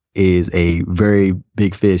is a very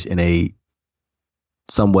big fish in a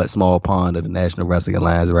somewhat small pond of the National Wrestling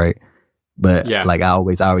Alliance, right? But like, I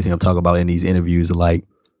always hear him talk about in these interviews, like,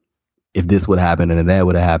 if this would happen and that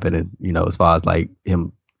would have happened, and as far as like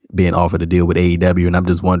him being offered a deal with AEW, and I'm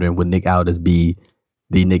just wondering, would Nick Aldis be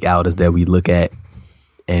the Nick Aldis that we look at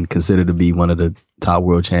and consider to be one of the top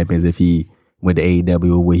world champions if he went to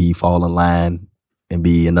AEW, or would he fall in line and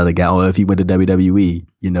be another guy? Or if he went to WWE,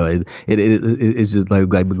 it's just like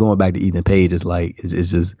going back to Ethan Page, it's like,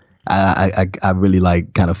 it's just, I really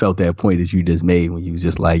like kind of felt that point that you just made when you was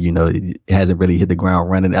just like, it hasn't really hit the ground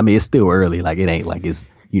running. I mean, it's still early. Like, it ain't like it's,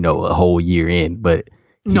 a whole year in, but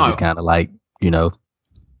he just kind of like,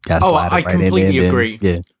 got slided I right in completely there. agree.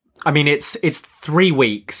 Yeah. I mean, it's 3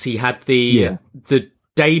 weeks. He had the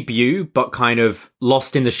debut, but kind of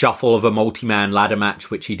lost in the shuffle of a multi-man ladder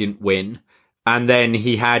match, which he didn't win. And then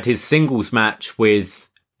he had his singles match with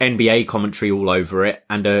NBA commentary all over it,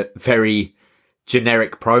 and a very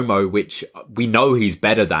generic promo, which we know he's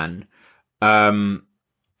better than.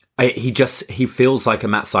 he feels like a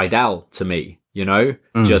Matt Sydal to me, you know?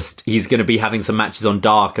 Just, he's going to be having some matches on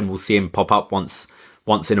Dark and we'll see him pop up once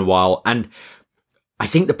in a while. And I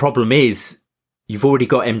think the problem is you've already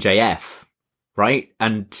got MJF, right?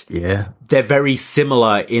 And they're very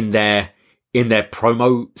similar in their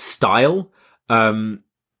promo style.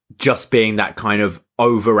 Just being that kind of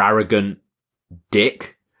over arrogant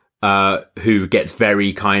dick, who gets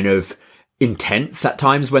very kind of intense at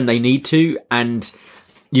times when they need to. And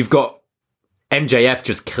you've got MJF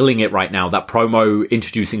just killing it right now. That promo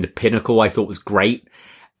introducing the Pinnacle I thought was great.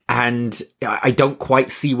 And I don't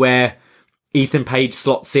quite see where Ethan Page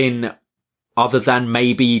slots in other than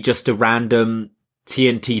maybe just a random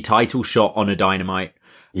TNT title shot on a Dynamite,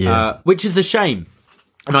 which is a shame.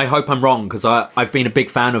 And I hope I'm wrong, because I've been a big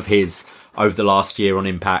fan of his over the last year on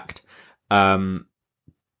Impact.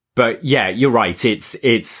 But yeah, you're right.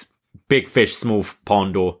 It's big fish, small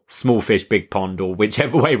pond, or small fish, big pond, or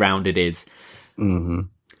whichever way round it is. Mm-hmm.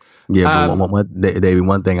 Yeah, but David,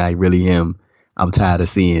 one thing I'm tired of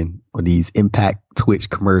seeing on these Impact Twitch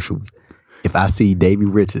commercials. If I see Davey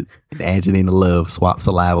Richards and Angelina Love swap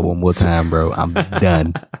saliva one more time, bro, I'm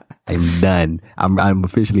done. I'm done. I'm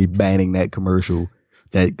officially banning that commercial,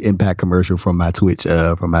 that Impact commercial from my Twitch,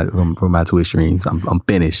 from my Twitch streams. I'm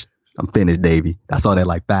finished. I'm finished, Davey. I saw that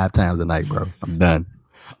like 5 times a night, bro. I'm done.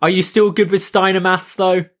 Are you still good with Steiner maths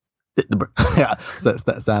though?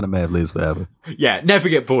 Steiner math lives forever. Yeah, never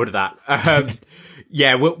get bored of that.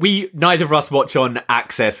 Yeah, we neither of us watch on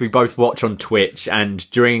Access. We both watch on Twitch, and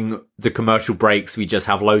during the commercial breaks, we just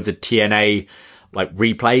have loads of TNA like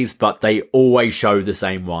replays, but they always show the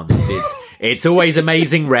same ones. It's always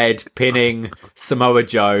Amazing Red pinning Samoa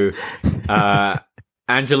Joe,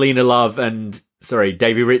 Angelina Love, and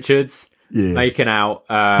Davey Richards making out,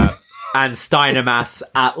 and Steiner Maths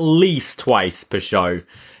at least twice per show,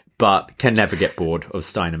 but can never get bored of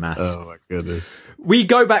Steiner Maths. Oh my goodness. We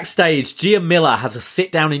go backstage. Gia Miller has a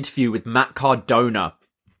sit-down interview with Matt Cardona.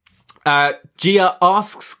 Gia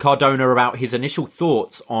asks Cardona about his initial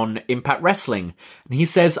thoughts on Impact Wrestling. And he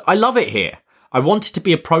says, "I love it here. I wanted to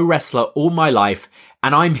be a pro wrestler all my life,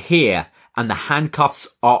 and I'm here, and the handcuffs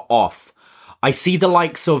are off. I see the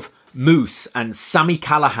likes of Moose and Sammy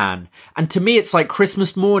Callahan, and to me it's like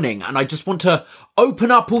Christmas morning, and I just want to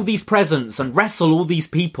open up all these presents and wrestle all these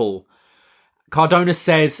people." Cardona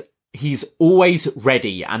says he's always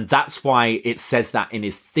ready, and that's why it says that in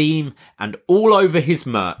his theme and all over his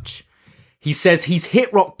merch. He says he's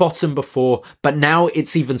hit rock bottom before, but now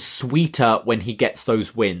it's even sweeter when he gets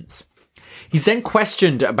those wins. He's then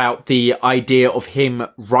questioned about the idea of him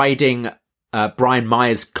riding Brian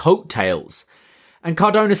Myers' coattails. And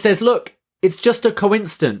Cardona says, look, it's just a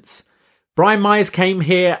coincidence. Brian Myers came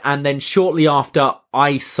here, and then shortly after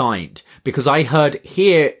I signed, because I heard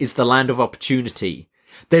here is the land of opportunity.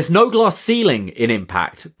 There's no glass ceiling in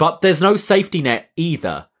Impact, but there's no safety net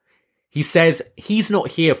either. He says he's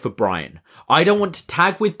not here for Brian. I don't want to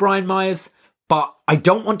tag with Brian Myers, but I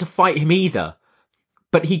don't want to fight him either.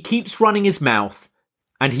 But he keeps running his mouth,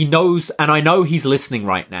 and he knows, and I know he's listening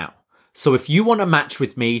right now. So if you want a match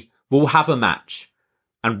with me, we'll have a match.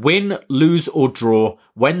 And win, lose, or draw,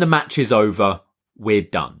 when the match is over, we're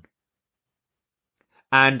done.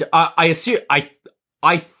 And I assume,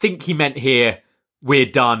 I think he meant here, we're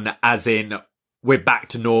done, as in we're back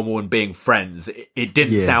to normal and being friends. It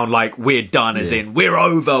didn't sound like we're done, as in we're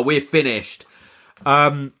over, we're finished.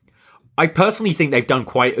 I personally think they've done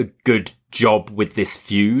quite a good job with this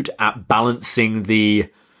feud at balancing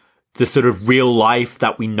the sort of real life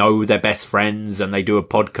that we know they're best friends and they do a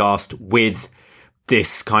podcast with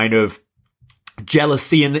this kind of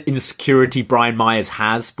jealousy and insecurity Brian Myers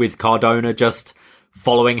has with Cardona just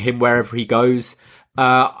following him wherever he goes.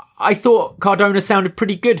 I thought Cardona sounded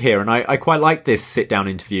pretty good here, and I quite like this sit-down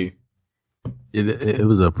interview. It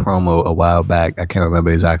was a promo a while back. I can't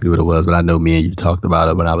remember exactly what it was, but I know me and you talked about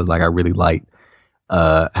it. But I was like, I really liked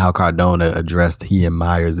how Cardona addressed he and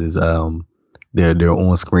Myers' their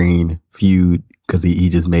on-screen feud, because he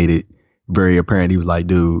just made it very apparent. He was like,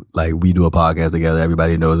 dude, like, we do a podcast together.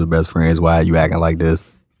 Everybody knows we're best friends. Why are you acting like this?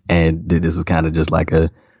 And this was kind of just like a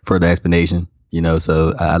further explanation. You know,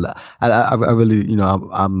 so I really, you know,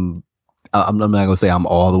 I'm not gonna say I'm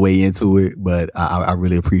all the way into it, but I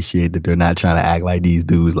really appreciate that they're not trying to act like these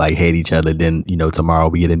dudes like hate each other. Then, you know, tomorrow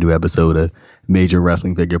we get a new episode of Major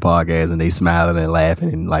Wrestling Figure Podcast, and they smiling and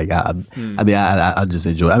laughing, and like I mean, I just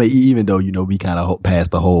enjoy it. I mean, even though, you know, we kind of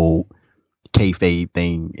passed the whole kayfabe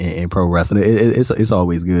thing in pro wrestling, it's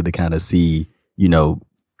always good to kind of see, you know,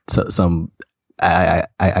 some. I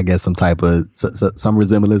guess some type of some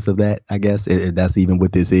resemblance of that, I guess, if that's even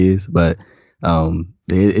what this is. But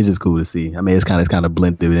It's just cool to see. I mean, it's kind of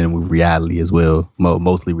blended in with reality as well,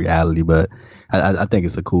 mostly reality. But I think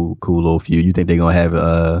it's a cool little feud. You think they're gonna have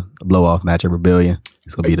a blow off match at Rebellion?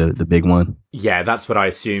 It's gonna be the big one. Yeah, that's what I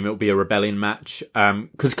assume. It'll be a Rebellion match.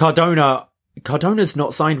 Because Cardona's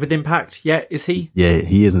not signed with Impact yet, is he? Yeah,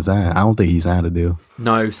 he isn't signed. I don't think he's signed a deal.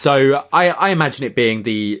 No, so I imagine it being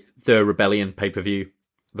the Rebellion pay-per-view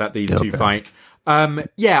that these two fight. Winner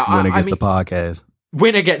gets the podcast.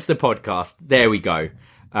 Winner gets the podcast. There we go.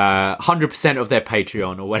 100% of their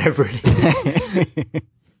Patreon or whatever it is.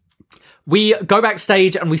 We go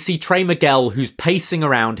backstage and we see Trey Miguel, who's pacing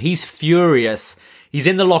around. He's furious. He's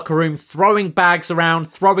in the locker room throwing bags around,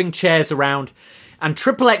 throwing chairs around. And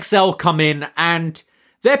Triple XL come in and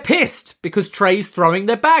they're pissed because Trey's throwing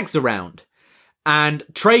their bags around. And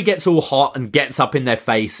Trey gets all hot and gets up in their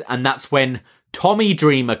face. And that's when Tommy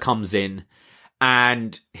Dreamer comes in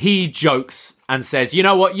and he jokes and says, you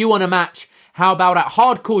know what, you want a match? How about at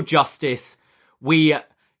Hardcore Justice,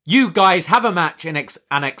 you guys have a match,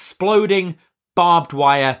 an exploding barbed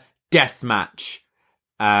wire death match.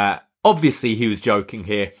 Obviously, he was joking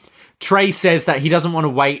here. Trey says that he doesn't want to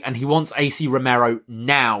wait and he wants AC Romero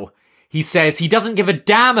now. He says he doesn't give a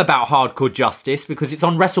damn about Hardcore Justice because it's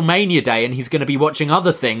on WrestleMania Day and he's going to be watching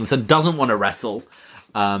other things and doesn't want to wrestle.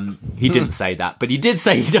 He didn't say that, but he did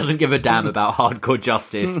say he doesn't give a damn about Hardcore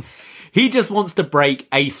Justice. He just wants to break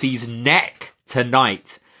AC's neck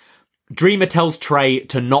tonight. Dreamer tells Trey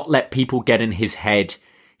to not let people get in his head.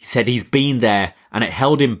 He said he's been there and it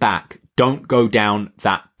held him back. Don't go down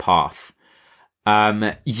that path.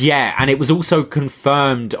 Yeah, and it was also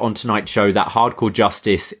confirmed on tonight's show that Hardcore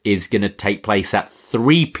Justice is going to take place at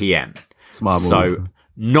 3 p.m. Smart move. So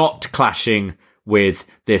not clashing with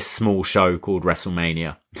this small show called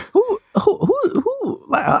WrestleMania. Who?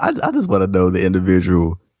 Like, I just want to know the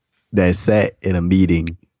individual that sat in a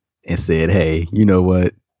meeting and said, "Hey, you know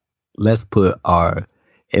what? Let's put our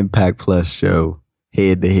Impact Plus show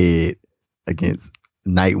head to head against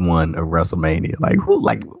night one of WrestleMania." Like who?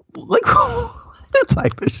 Like that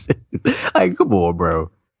type of shit. Like, come on,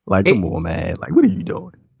 bro. Like, come on, man. Like, what are you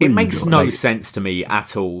doing? It makes no sense to me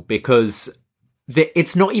at all because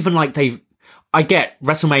it's not even like I get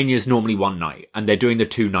WrestleMania is normally one night and they're doing the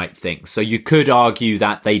 2-night thing. So you could argue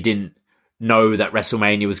that they didn't know that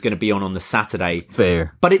WrestleMania was going to be on the Saturday.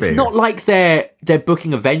 Fair. But it's not like they're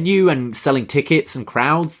booking a venue and selling tickets and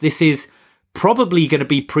crowds. This is probably going to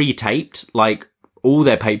be pre-taped like all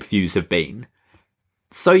their pay-per-views have been.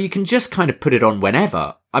 So you can just kind of put it on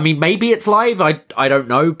whenever. I mean, maybe it's live. I don't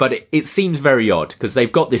know, but it seems very odd because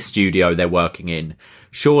they've got this studio they're working in.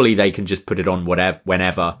 Surely they can just put it on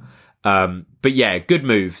whenever. But yeah, good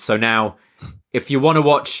move. So now, if you want to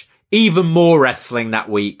watch even more wrestling that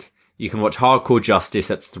week, you can watch Hardcore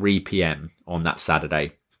Justice at 3 p.m. on that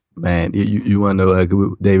Saturday. Man, you want to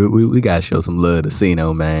know, David, we got to show some love to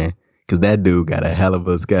Cena, man. Because that dude got a hell of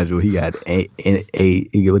a schedule. He got he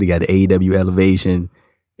got the AEW Elevation,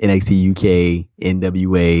 NXT UK,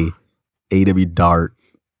 NWA, AEW Dark,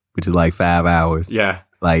 which is like 5 hours. Yeah.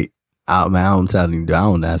 Like, I'm telling you, I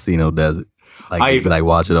don't know how Cena does it. Like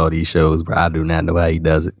watching all these shows, but I do not know how he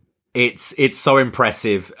does it. It's so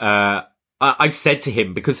impressive. I've said to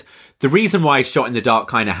him, because the reason why Shot in the Dark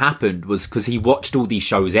kind of happened was because he watched all these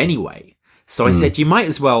shows anyway. So I said, you might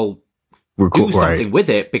as well do something with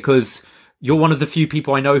it because you're one of the few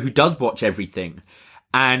people I know who does watch everything.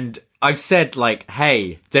 And I've said, like,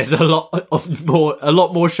 hey, there's a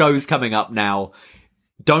lot more shows coming up now.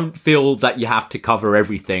 Don't feel that you have to cover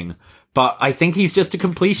everything. But I think he's just a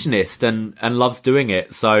completionist and loves doing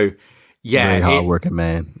it. So, yeah. Very hardworking,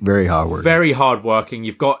 man. Very hardworking. Very hardworking.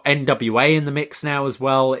 You've got NWA in the mix now as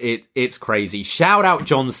well. It's crazy. Shout out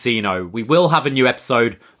John Cena. We will have a new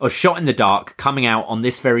episode of Shot in the Dark coming out on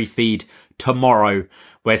this very feed tomorrow,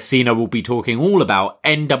 where Cena will be talking all about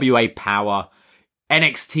NWA Power,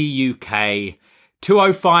 NXT UK,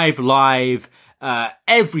 205 Live,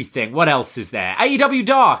 everything. What else is there? AEW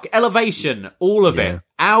Dark, Elevation, all of it.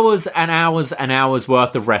 Hours and hours and hours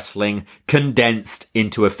worth of wrestling condensed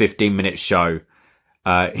into a 15-minute show.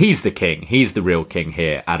 He's the king. He's the real king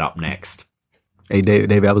here at Up Next. Hey,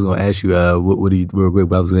 David, I was going to ask you, what do you, real quick,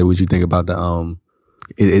 what you think about the,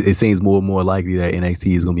 it seems more and more likely that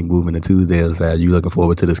NXT is going to be moving to Tuesdays. Are you looking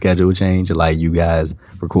forward to the schedule change? Like you guys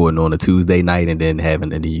recording on a Tuesday night and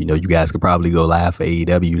then you guys could probably go live for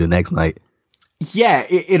AEW the next night. Yeah,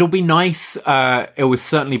 it'll be nice. It will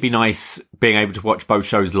certainly be nice being able to watch both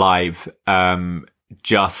shows live.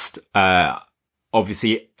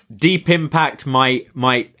 Obviously, Deep Impact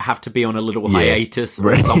might have to be on a little hiatus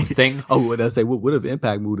or something. Oh, what I say? What if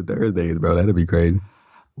Impact moved to Thursdays, bro? That'd be crazy.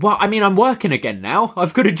 Well, I mean, I'm working again now.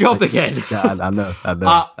 I've got a job again. Yeah, I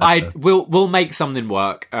know. We'll make something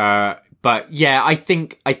work. But yeah, I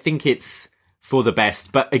think it's for the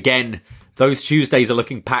best. But again, those Tuesdays are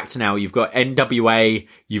looking packed now. You've got NWA,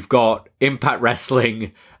 you've got Impact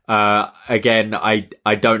Wrestling. Again,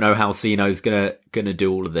 I don't know how Ceno's gonna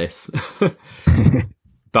do all of this.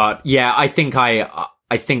 But yeah, I think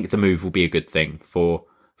the move will be a good thing for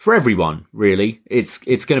everyone, really. It's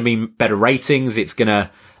going to be better ratings. It's going to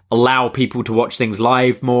allow people to watch things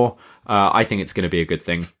live more. I think it's going to be a good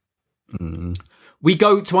thing. Mm-hmm. We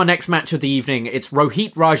go to our next match of the evening. It's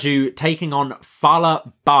Rohit Raju taking on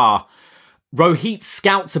Fala Bar. Rohit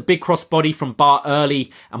scouts a big crossbody from Bar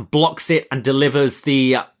early and blocks it and delivers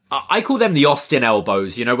the... I call them the Austin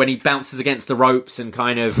elbows, you know, when he bounces against the ropes and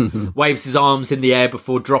kind of waves his arms in the air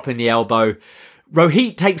before dropping the elbow.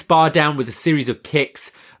 Rohit takes Bar down with a series of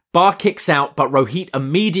kicks. Bar kicks out, but Rohit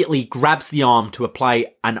immediately grabs the arm to apply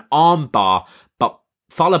an arm bar, but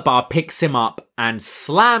Fala Bar picks him up and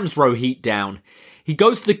slams Rohit down. He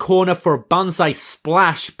goes to the corner for a banzai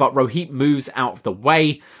splash, but Rohit moves out of the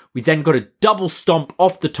way. We then got a double stomp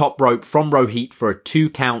off the top rope from Rohit for a 2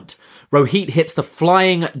 count. Rohit hits the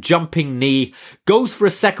flying, jumping knee, goes for a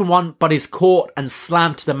second one, but is caught and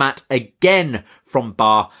slammed to the mat again from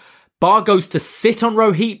Bar. Bar goes to sit on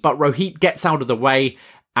Rohit, but Rohit gets out of the way,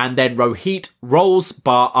 and then Rohit rolls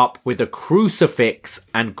Bar up with a crucifix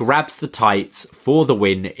and grabs the tights for the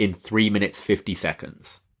win in 3 minutes 50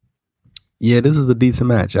 seconds. Yeah, this was a decent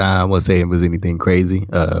match. I won't say it was anything crazy,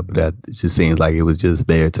 but that it just seems like it was just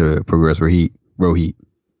there to progress Rohit.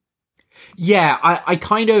 Yeah, I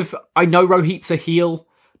know Rohit's a heel,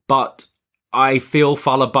 but I feel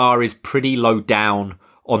Fala Bar is pretty low down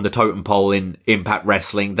on the totem pole in Impact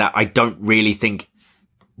Wrestling that I don't really think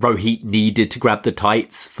Rohit needed to grab the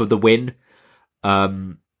tights for the win.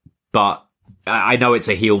 But I know it's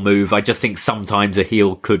a heel move. I just think sometimes a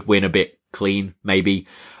heel could win a bit clean, maybe.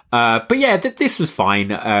 But yeah, this was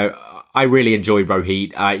fine. I really enjoyed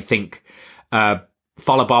Rohit. I think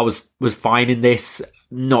Fala Bar was fine in this.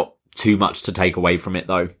 Not too much to take away from it,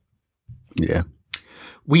 though. Yeah.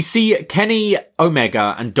 We see Kenny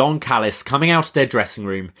Omega and Don Callis coming out of their dressing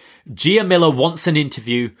room. Gia Miller wants an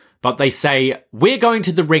interview, but they say, "We're going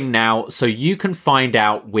to the ring now, so you can find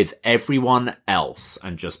out with everyone else,"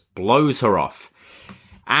 and just blows her off.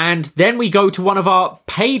 And then we go to one of our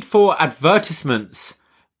paid-for advertisements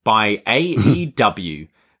by AEW.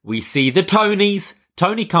 We see the Tonys,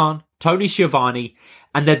 Tony Khan, Tony Schiavone,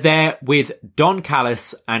 and they're there with Don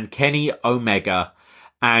Callis and Kenny Omega.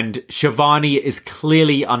 And Schiavone is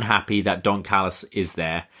clearly unhappy that Don Callis is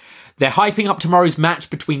there. They're hyping up tomorrow's match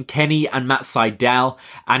between Kenny and Matt Sydal,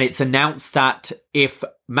 and it's announced that if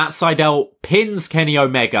Matt Sydal pins Kenny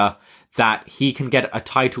Omega, that he can get a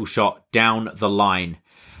title shot down the line.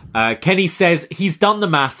 Kenny says he's done the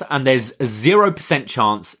math and there's a 0%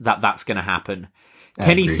 chance that that's going to happen.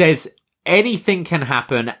 Kenny says anything can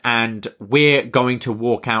happen and we're going to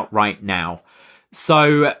walk out right now.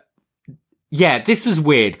 So, yeah, this was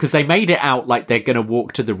weird because they made it out like they're going to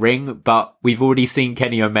walk to the ring, but we've already seen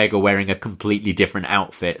Kenny Omega wearing a completely different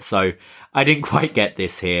outfit. So I didn't quite get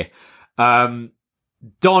this here. Don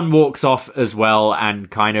walks off as well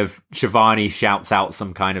and kind of Schiavone shouts out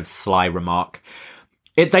some kind of sly remark.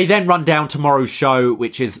 They then run down tomorrow's show,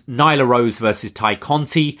 which is Nyla Rose versus Ty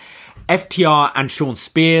Conti, FTR and Sean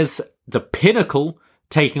Spears, The Pinnacle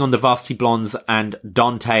taking on the Varsity Blondes and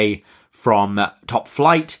Dante from Top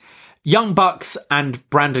Flight, Young Bucks and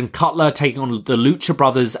Brandon Cutler taking on the Lucha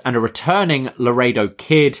Brothers and a returning Laredo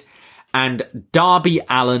Kid, and Darby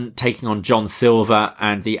Allin taking on John Silver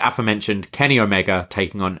and the aforementioned Kenny Omega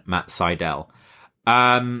taking on Matt Sydal.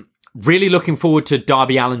 Really looking forward to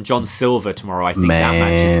Darby Allin, John Silver tomorrow. I think that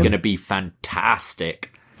match is going to be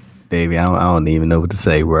fantastic. Baby, I don't even know what to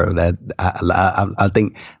say, bro. I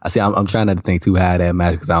think I'm trying not to think too high of that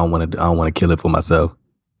match because I don't want to kill it for myself.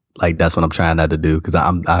 Like that's what I'm trying not to do because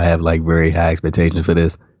I have like very high expectations for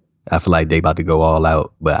this. I feel like they about to go all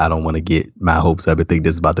out, but I don't want to get my hopes up and think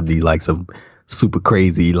this is about to be like some super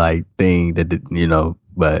crazy like thing that you know.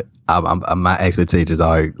 But my expectations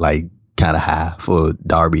are like kind of high for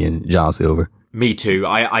Darby and John Silver. Me too.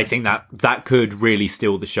 I think that could really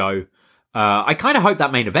steal the show. I kind of hope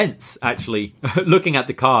that main events, actually, looking at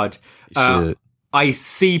the card. I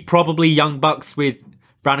see probably Young Bucks with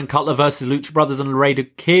Brandon Cutler versus Lucha Brothers and Laredo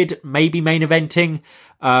Kid maybe main eventing.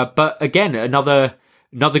 But again, another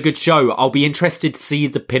good show. I'll be interested to see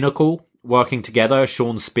the Pinnacle working together,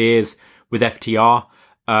 Sean Spears with FTR.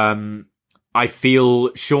 I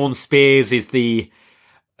feel Sean Spears is the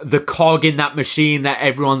cog in that machine that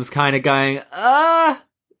everyone's kind of going,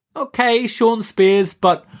 okay, Sean Spears,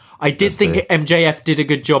 but I did think fair. MJF did a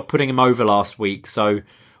good job putting him over last week, so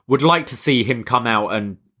would like to see him come out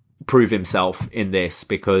and prove himself in this,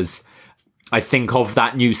 because I think of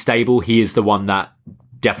that new stable, he is the one that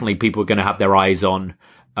definitely people are going to have their eyes on,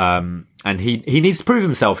 and he needs to prove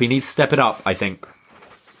himself. He needs to step it up, I think.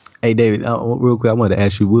 Hey, David, real quick, I wanted to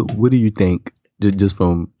ask you, what do you think, just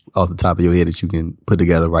from off the top of your head that you can put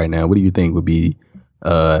together right now, what do you think would be,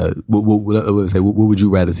 what would you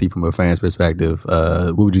rather see from a fan's perspective?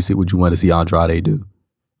 What would you want to see Andrade do?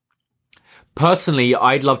 Personally,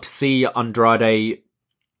 I'd love to see Andrade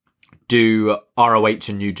do ROH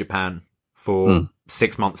in New Japan for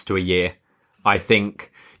 6 months to a year. I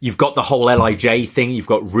think you've got the whole LIJ thing. You've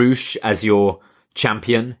got Roosh as your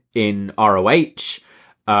champion in ROH.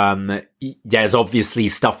 There's obviously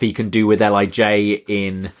stuff he can do with LIJ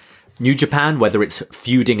in New Japan, whether it's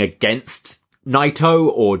feuding against Naito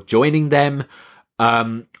or joining them.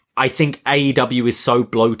 I think AEW is so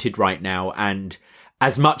bloated right now, and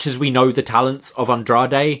as much as we know the talents of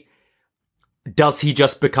Andrade, does he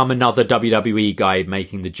just become another WWE guy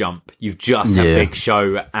making the jump? You've just had Big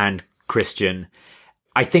Show and Christian.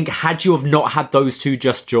 I think had you have not had those two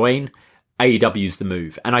just join, AEW's the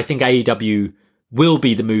move. And I think AEW will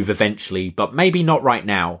be the move eventually, but maybe not right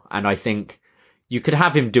now. And I think you could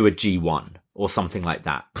have him do a G1 or something like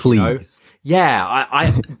that. Please. You know? Yeah,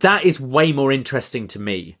 I that is way more interesting to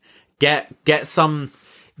me. Get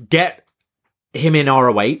him in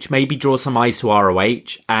ROH, maybe draw some eyes to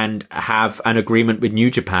ROH and have an agreement with New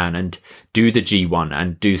Japan and do the G1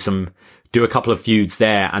 and do a couple of feuds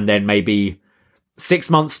there, and then maybe 6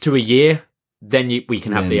 months to a year, then we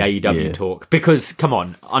can have the AEW talk. Because, come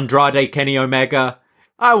on, Andrade, Kenny Omega,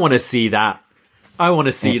 I want to see that.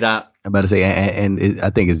 That. I'm about to say, I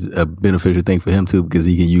think it's a beneficial thing for him too, because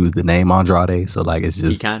he can use the name Andrade. So like, it's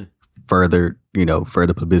just further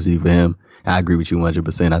publicity for him. I agree with you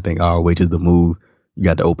 100%. I think ROH is the move. You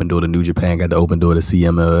got the open door to New Japan, got the open door to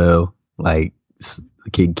CMLL. Like,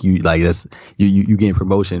 like that's you getting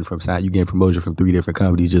promotion from 3 different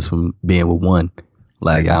companies just from being with one.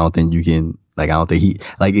 Like, I don't think he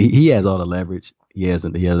has all the leverage. He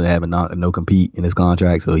doesn't have a no compete in his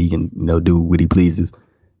contract, so he can do what he pleases.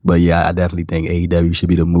 But yeah, I definitely think AEW should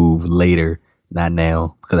be the move later, not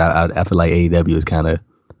now, because I feel like AEW is kind of.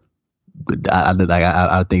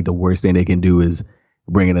 I think the worst thing they can do is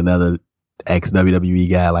bring in another ex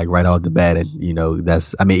WWE guy like right off the bat, and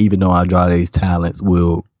even though Andrade's talents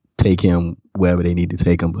will take him wherever they need to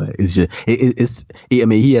take him, but it's just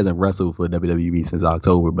he hasn't wrestled for WWE since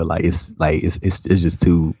October, but it's just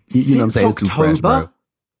too you know what I'm saying, it's too fresh, bro.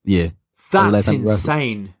 Yeah, that's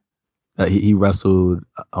insane. He wrestled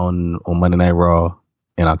on Monday Night Raw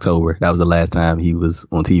in October. That was the last time he was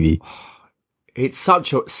on TV. It's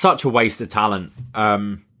such a waste of talent.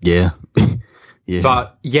 Yeah.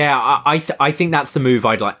 But yeah, I think that's the move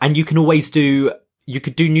I'd like. And you could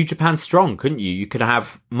do New Japan Strong, couldn't you? You could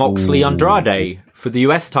have Moxley Andrade for the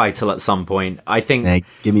US title at some point. I think. Man,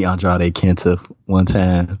 give me Andrade Kenta one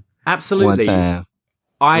time. Absolutely. One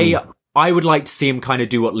time. I would like to see him kind of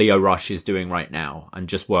do what Leo Rush is doing right now and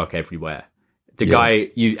just work everywhere. The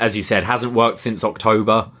guy, as you said, hasn't worked since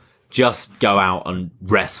October. Just go out and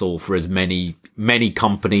wrestle for as many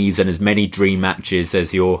companies and as many dream matches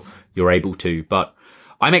as you're able to. But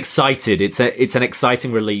I'm excited. It's an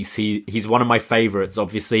exciting release. He's one of my favorites.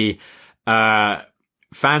 Obviously,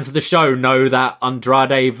 fans of the show know that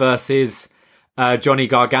Andrade versus Johnny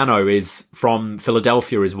Gargano is from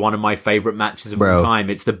Philadelphia is one of my favorite matches of all time.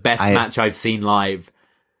 It's the best match I've seen live.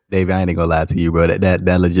 Dave, I ain't gonna lie to you, bro. That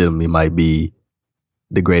legitimately might be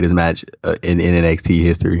the greatest match in NXT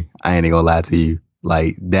history. I ain't gonna lie to you.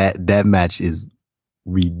 Like that match is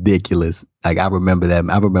ridiculous. Like I remember that.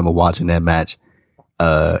 I remember watching that match.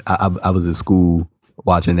 I was in school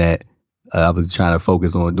watching that. I was trying to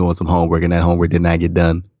focus on doing some homework, and that homework did not get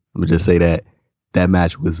done. I'm gonna just say that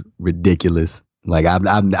match was ridiculous. Like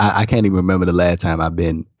I can't even remember the last time I've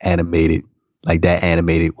been animated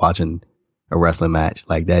watching a wrestling match.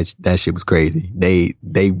 Like that shit was crazy. They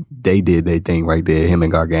did their thing right there. Him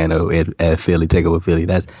and Gargano at Philly, Takeover Philly.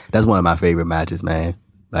 That's one of my favorite matches, man.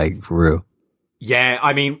 Like for real. Yeah,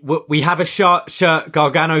 I mean, we have a shirt,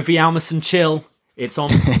 Gargano v Almas Chill. It's on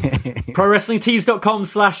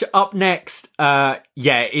ProWrestlingTees.com/up next.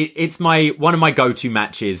 It's one of my go-to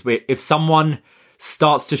matches. If someone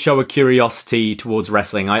starts to show a curiosity towards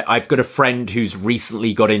wrestling, I've got a friend who's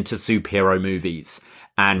recently got into superhero movies,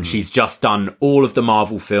 and she's just done all of the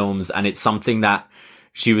Marvel films, and it's something that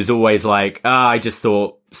she was always like, I just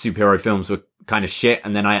thought superhero films kind of shit,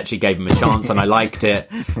 and then I actually gave him a chance and I liked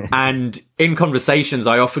it. And in conversations,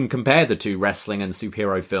 I often compare the two, wrestling and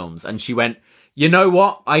superhero films. And she went, you know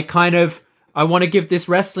what? I want to give this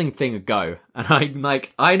wrestling thing a go. And I'm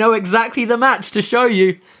like, I know exactly the match to show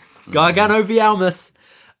you. Gargano v Almas.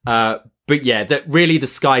 But yeah, that really the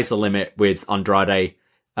sky's the limit with Andrade,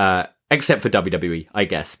 except for WWE, I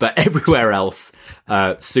guess. But everywhere else,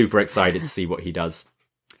 super excited to see what he does.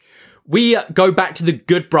 We go back to the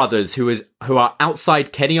Good Brothers, who are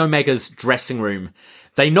outside Kenny Omega's dressing room.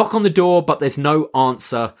 They knock on the door, but there's no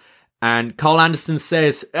answer. And Carl Anderson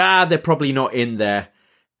says, they're probably not in there.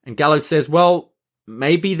 And Gallows says, well,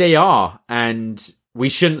 maybe they are, and we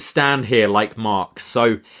shouldn't stand here like marks.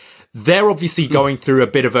 So they're obviously going through a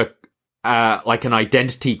bit of a like an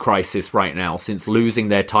identity crisis right now since losing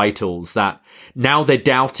their titles, that now they're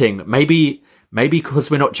doubting maybe because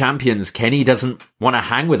we're not champions, Kenny doesn't want to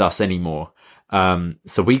hang with us anymore.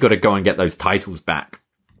 So we got to go and get those titles back.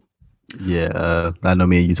 Yeah, I know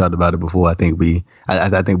me and you talked about it before. I think we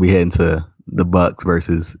head into the Bucks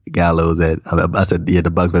versus Gallows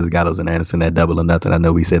the Bucks versus Gallows and Anderson at Double or Nothing. I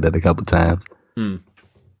know we said that a couple times.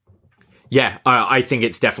 Yeah, I think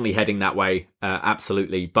it's definitely heading that way.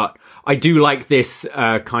 Absolutely. But I do like this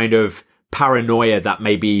kind of paranoia that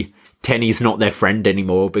maybe Kenny's not their friend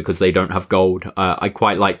anymore because they don't have gold. I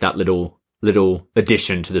quite like that little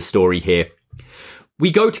addition to the story here.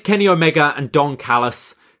 We go to Kenny Omega and Don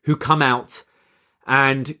Callis, who come out,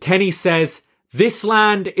 and Kenny says, "This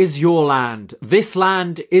land is your land. This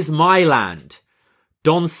land is my land."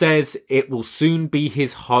 Don says it will soon be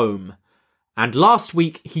his home. And last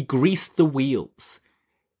week, he greased the wheels.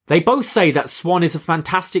 They both say that Swann is a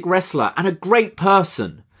fantastic wrestler and a great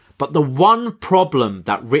person. But the one problem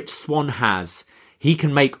that Rich Swann has, he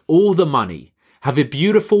can make all the money, have a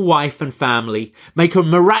beautiful wife and family, make a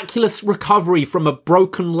miraculous recovery from a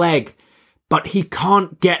broken leg, but he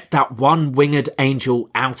can't get that one winged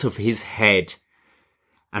angel out of his head.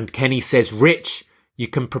 And Kenny says, "Rich, you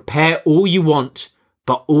can prepare all you want,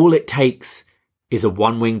 but all it takes is a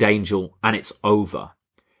one-winged angel and it's over."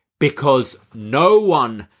 Because no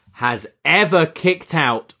one has ever kicked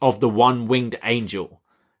out of the one-winged angel.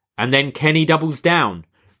 And then Kenny doubles down.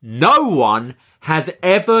 No one has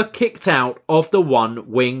ever kicked out of the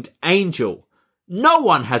one-winged angel. No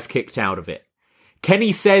one has kicked out of it.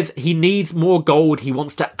 Kenny says he needs more gold he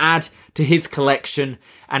wants to add to his collection,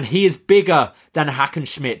 and he is bigger than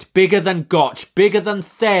Hackenschmidt, bigger than Gotch, bigger than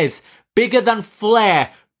Thez, bigger than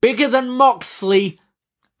Flair, bigger than Moxley,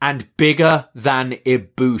 and bigger than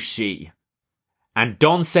Ibushi. And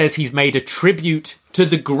Don says he's made a tribute to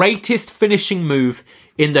the greatest finishing move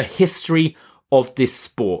in the history of this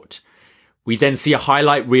sport. We then see a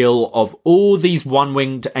highlight reel of all these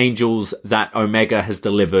one-winged angels that Omega has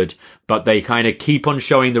delivered, but they kind of keep on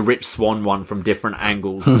showing the Rich Swann one from different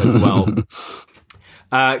angles as well.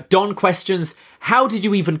 Don questions, how did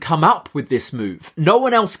you even come up with this move? No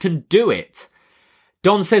one else can do it.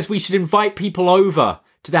 Don says we should invite people over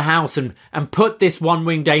to the house and put this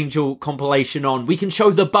one-winged angel compilation on. We can show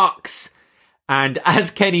the Bucks. And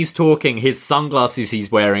as Kenny's talking, his sunglasses he's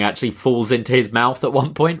wearing actually falls into his mouth at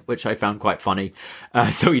one point, which I found quite funny.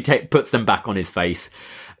 So he puts them back on his face.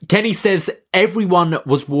 Kenny says everyone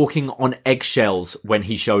was walking on eggshells when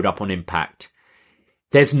he showed up on Impact.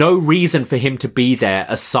 There's no reason for him to be there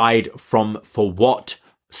aside from for what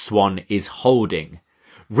Swann is holding.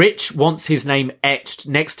 Rich wants his name etched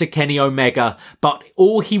next to Kenny Omega, but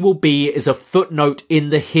all he will be is a footnote in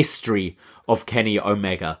the history of Kenny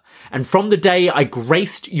Omega. And from the day I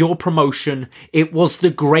graced your promotion, it was the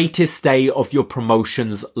greatest day of your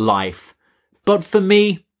promotion's life. But for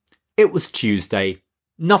me, it was Tuesday.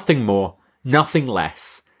 Nothing more, nothing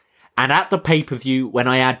less. And at the pay-per-view, when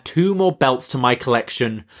I add 2 more belts to my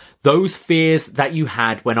collection, those fears that you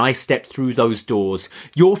had when I stepped through those doors,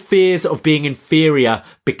 your fears of being inferior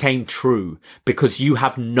became true because you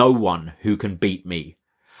have no one who can beat me.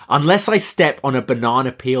 Unless I step on a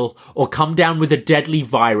banana peel or come down with a deadly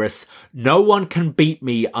virus, no one can beat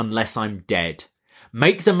me unless I'm dead.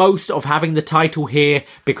 Make the most of having the title here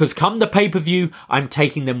because come the pay-per-view, I'm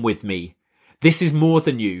taking them with me. This is more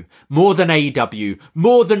than you, more than AEW,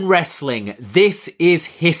 more than wrestling. This is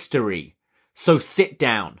history. So sit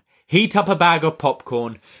down, heat up a bag of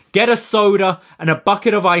popcorn, get a soda and a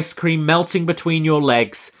bucket of ice cream melting between your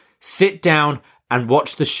legs, sit down and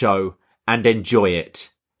watch the show and enjoy it.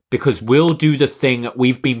 Because we'll do the thing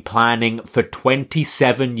we've been planning for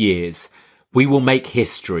 27 years. We will make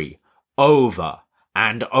history over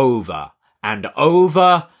and over and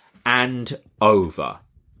over and over.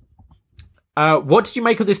 What did you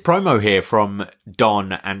make of this promo here from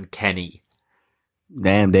Don and Kenny?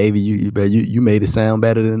 Damn, Davey, you made it sound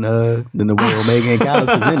better than the way Omega and Callis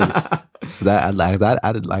presented. Cause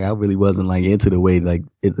I really wasn't like into the way like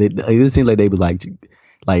it seemed like they was like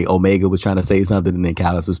Omega was trying to say something and then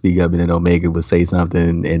Callis would speak up and then Omega would say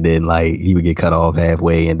something and then like he would get cut off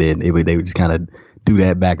halfway and then they would just kind of do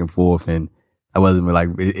that back and forth and I wasn't like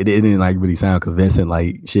it didn't like really sound convincing.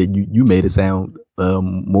 Like shit, you made it sound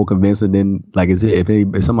more convincing than like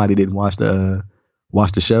if somebody didn't watch the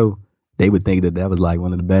show, they would think that was like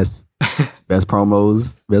one of the best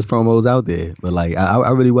promos out there. But like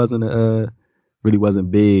I really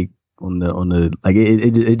wasn't big on the like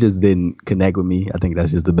it just didn't connect with me. I think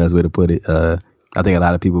that's just the best way to put it. I think a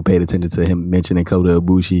lot of people paid attention to him mentioning Kota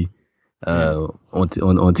Ibushi on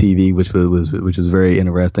TV, which was very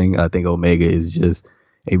interesting. I think Omega is just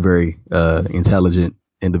a very intelligent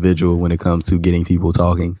individual when it comes to getting people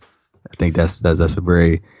talking. I think that's a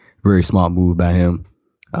very, very smart move by him.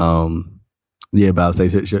 Yeah, but I'll say,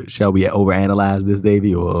 shall we overanalyze this,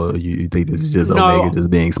 Davey, or you think this is just Omega just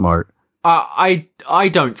being smart? I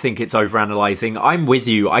don't think it's overanalyzing. I'm with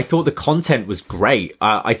you. I thought the content was great.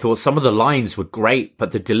 I thought some of the lines were great,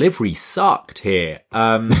 but the delivery sucked here.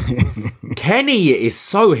 Kenny is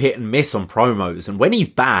so hit and miss on promos, and when he's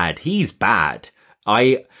bad, he's bad.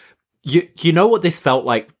 You know what this felt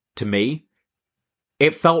like to me?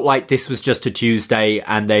 It felt like this was just a Tuesday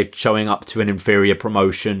and they're showing up to an inferior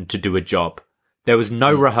promotion to do a job. There was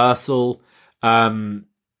no rehearsal. Sometimes,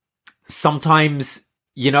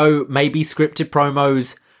 maybe scripted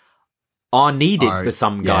promos are needed for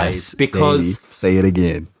some guys because baby, say it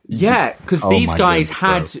again. Yeah, because these guys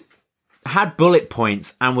had bullet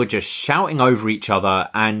points and were just shouting over each other,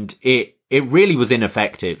 and it really was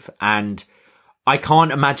ineffective. And I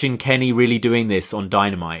can't imagine Kenny really doing this on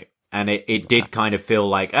Dynamite. And it did kind of feel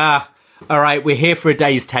like, all right, we're here for a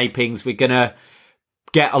day's tapings. We're going to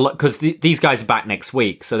get a lot, because these guys are back next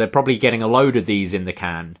week. So they're probably getting a load of these in the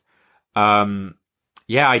can.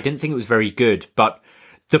 Yeah, I didn't think it was very good. But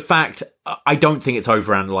the fact, I don't think it's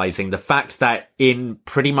overanalyzing. The fact that in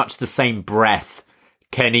pretty much the same breath,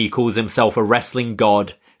 Kenny calls himself a wrestling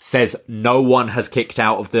god, says no one has kicked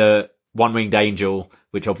out of the One-Winged Angel,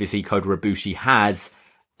 which obviously Kota Ibushi has,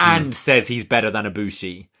 and says he's better than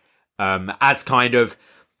Ibushi. As kind of,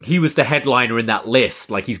 he was the headliner in that list.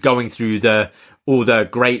 Like, he's going through all the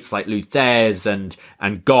greats like Luthez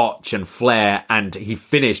and Gotch and Flair, and he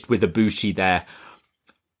finished with Ibushi there.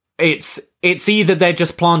 It's either they're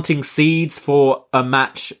just planting seeds for a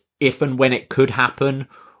match if and when it could happen,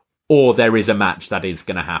 or there is a match that is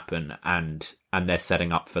going to happen, and they're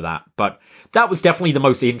setting up for that. But that was definitely the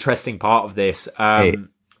most interesting part of this. I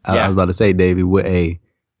was about to say, Davey,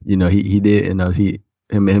 he did,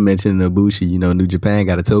 him mentioning Ibushi, New Japan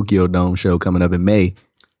got a Tokyo Dome show coming up in May.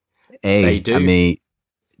 Hey, they do. I mean,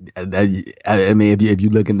 if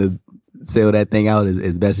you're looking to sell that thing out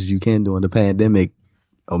as best as you can during the pandemic,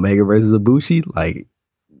 Omega versus Ibushi, like,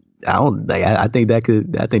 I think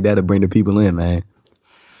that'll bring the people in, man.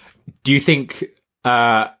 Do you think?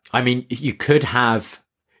 You could have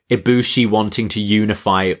Ibushi wanting to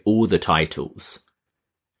unify all the titles,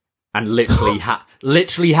 and literally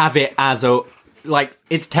have it as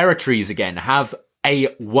it's territories again. Have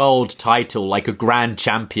a world title, like a grand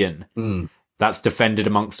champion that's defended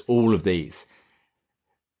amongst all of these.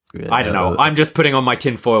 Yeah, I don't know. I'm just putting on my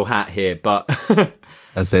tinfoil hat here, but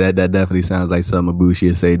I say that definitely sounds like something Ibushi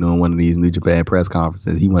would say during one of these New Japan press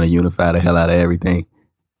conferences. He want to unify the hell out of everything.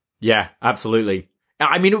 Yeah, absolutely.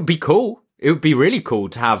 I mean, it would be cool. It would be really cool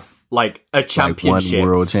to have like a championship, like one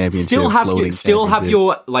world championship, still have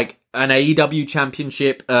your like an AEW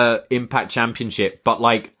championship, Impact championship, but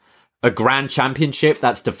like a grand championship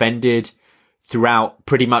that's defended throughout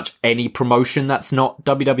pretty much any promotion that's not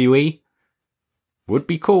WWE would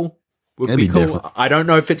be cool. Would be cool. Different. I don't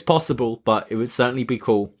know if it's possible, but it would certainly be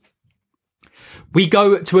cool. We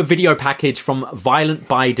go to a video package from Violent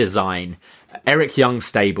by Design, Eric Young's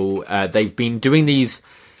stable. They've been doing these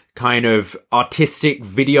kind of artistic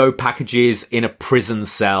video packages in a prison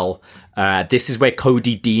cell. This is where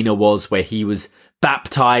Cody Deaner was, where he was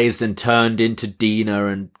baptized and turned into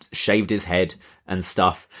Deaner and shaved his head and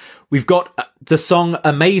stuff. We've got the song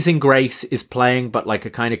Amazing Grace is playing, but like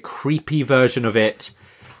a kind of creepy version of it.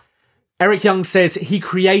 Eric Young says he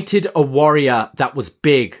created a warrior that was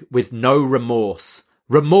big with no remorse.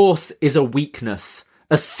 Remorse is a weakness,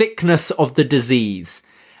 a sickness of the disease.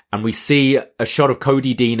 And we see a shot of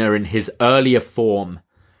Cody Deaner in his earlier form.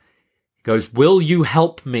 He goes, "Will you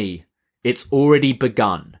help me? It's already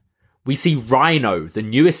begun." We see Rhino, the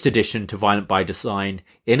newest addition to Violent by Design,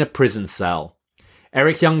 in a prison cell.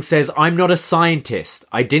 Eric Young says, "I'm not a scientist.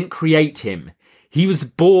 I didn't create him. He was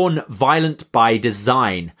born violent by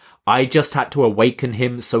design. I just had to awaken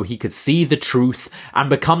him so he could see the truth and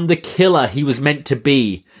become the killer he was meant to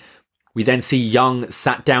be. We then see Young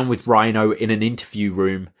sat down with Rhino in an interview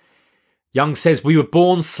room. Young says, we were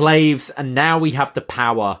born slaves and now we have the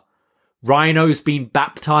power. Rhino's been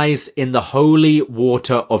baptized in the holy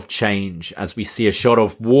water of change, as we see a shot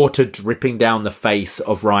of water dripping down the face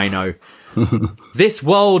of Rhino. This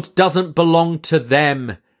world doesn't belong to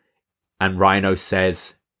them. And Rhino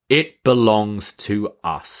says, it belongs to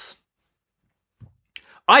us.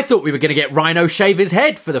 I thought we were going to get Rhino shave his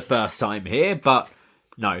head for the first time here, but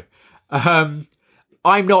no. I'm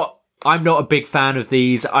not a big fan of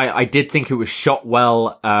these. I did think it was shot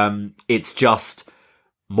well. It's just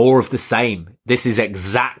more of the same. This is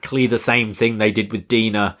exactly the same thing they did with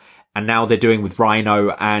Dina, and now they're doing with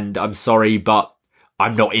Rhino, and I'm sorry, but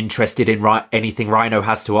I'm not interested in anything Rhino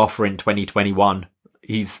has to offer in 2021.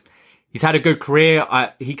 He's had a good career.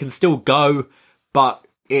 He can still go, but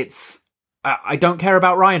I don't care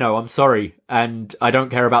about Rhino. I'm sorry, and I don't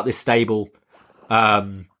care about this stable.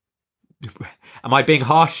 Am I being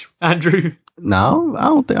harsh, Andrew? No,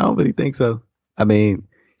 I don't really think so. I mean,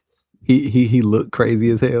 he looked crazy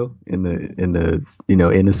as hell in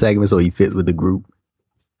the segment, so he fit with the group,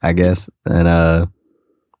 I guess. And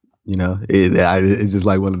it's just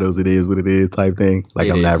like one of those it is what it is type thing. Like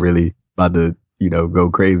I'm not really about to go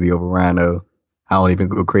crazy over Rhino. I don't even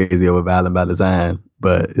go crazy over Violent by Design,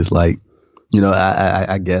 but it's like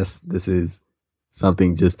I guess this is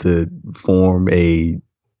something just to form a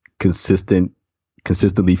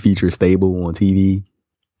consistently featured stable on TV.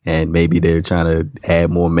 And maybe they're trying to add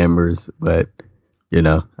more members, but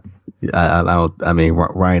Rhino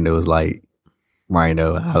is like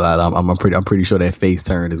Rhino. I'm pretty sure that face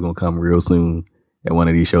turn is gonna come real soon at one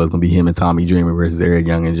of these shows. It's gonna be him and Tommy Dreamer versus Eric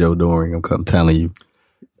Young and Joe Doring. I'm telling you.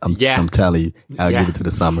 I'm telling you. I'll give it to the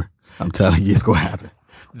summer. I'm telling you, it's gonna happen.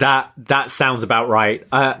 That sounds about right.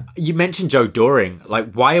 You mentioned Joe Doring.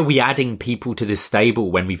 Like, why are we adding people to this stable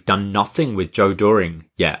when we've done nothing with Joe Doring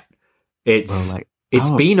yet? It's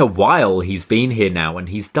been a while he's been here now, and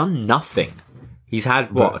he's done nothing. He's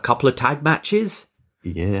had, a couple of tag matches?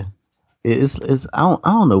 Yeah. It's I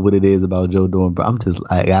don't know what it is about Joe Doring, but I'm just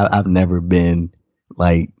like, I've never been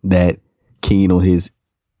like that keen on his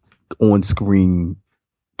on-screen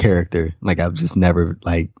character. Like, I've just never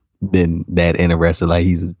like been that interested. Like,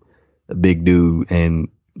 he's a big dude, and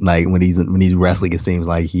like when he's wrestling, it seems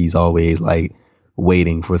like he's always like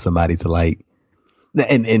waiting for somebody to like.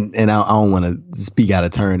 And I don't want to speak out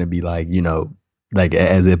of turn and be like, like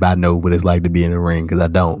as if I know what it's like to be in the ring, because I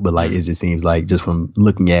don't. But like, it just seems like just from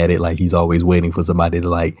looking at it, like he's always waiting for somebody to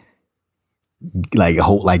like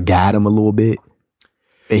guide him a little bit.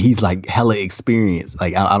 And he's like hella experienced.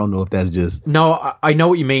 Like I don't know if that's just. No, I know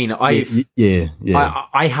what you mean. Yeah.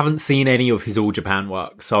 I haven't seen any of his All Japan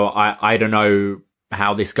work, so I don't know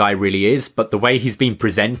how this guy really is. But the way he's been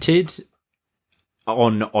presented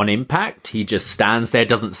on Impact, he just stands there,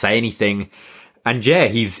 doesn't say anything, and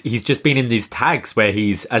he's just been in these tags where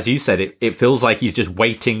he's, as you said, it feels like he's just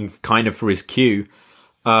waiting kind of for his cue.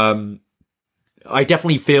 I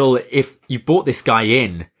definitely feel if you've brought this guy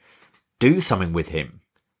in, do something with him.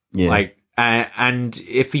 And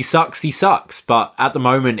if he sucks, he sucks. But at the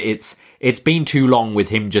moment, it's been too long with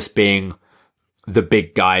him just being the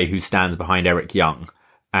big guy who stands behind Eric Young,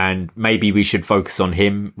 and maybe we should focus on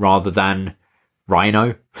him rather than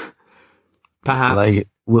Rhino, perhaps. Like,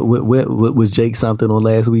 what was Jake something on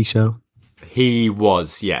last week's show? He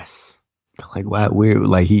was, yes. Like, why? Where?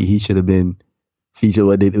 Like, he should have been featured.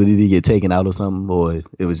 What did he get taken out or something? Or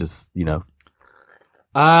it was just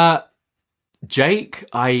Jake,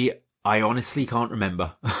 I honestly can't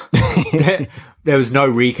remember. there was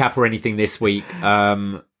no recap or anything this week.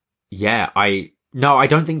 I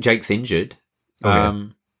don't think Jake's injured. Okay.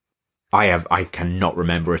 I cannot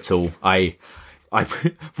remember at all.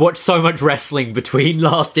 I've watched so much wrestling between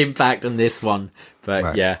Last Impact and this one, but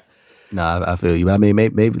right. Yeah. No, I feel you. But I mean,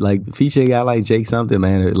 maybe like feature a guy like Jake something,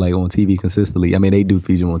 man, like on TV consistently. I mean, they do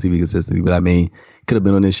feature him on TV consistently, but I mean, could have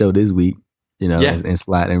been on this show this week, and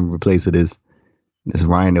slide and replace it this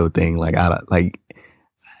Rhino thing. Like I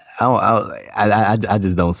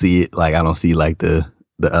just don't see it. Like I don't see like the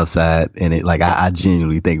upside in it. Like I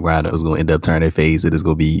genuinely think Rhino is going to end up turning face. It is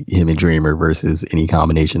going to be him and Dreamer versus any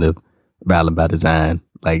combination of Violent by Design.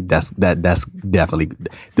 Like that's definitely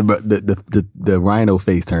the Rhino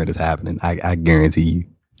face turn is happening. I guarantee you.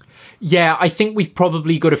 Yeah, I think we've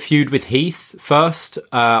probably got a feud with Heath first.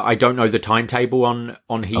 I don't know the timetable on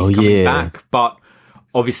Heath coming back, but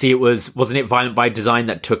obviously wasn't it Violent by Design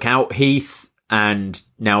that took out Heath, and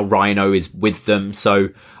now Rhino is with them. So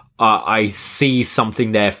I see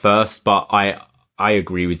something there first, but I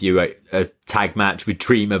agree with you. A tag match with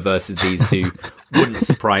Dreamer versus these two wouldn't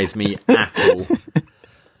surprise me at all.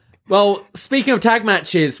 Well, speaking of tag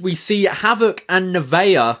matches, we see Havoc and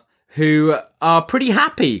Nevaeh, who are pretty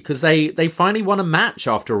happy because they finally won a match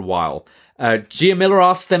after a while. Gia Miller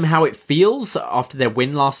asks them how it feels after their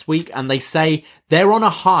win last week, and they say they're on a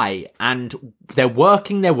high and they're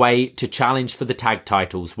working their way to challenge for the tag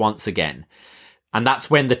titles once again. And that's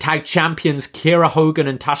when the tag champions Kiera Hogan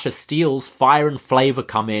and Tasha Steelz, Fire and Flavor,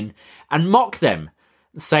 come in and mock them.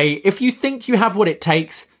 Say, if you think you have what it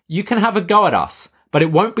takes, you can have a go at us, but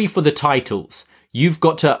it won't be for the titles. You've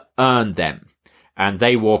got to earn them. And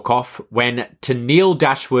they walk off when Tennille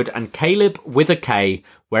Dashwood and Caleb with a K,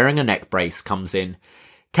 wearing a neck brace, comes in.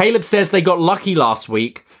 Caleb says they got lucky last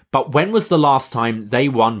week, but when was the last time they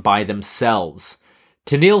won by themselves?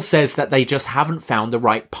 Tennille says that they just haven't found the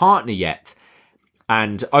right partner yet.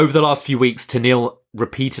 And over the last few weeks, Tennille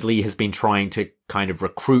repeatedly has been trying to kind of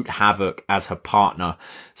recruit Havoc as her partner.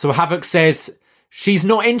 So Havoc says, she's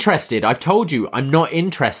not interested. I've told you, I'm not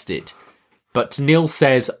interested. But Tennille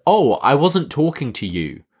says, oh, I wasn't talking to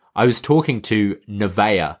you. I was talking to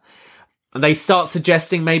Nevaeh. And they start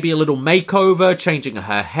suggesting maybe a little makeover, changing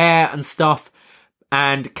her hair and stuff.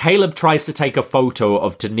 And Caleb tries to take a photo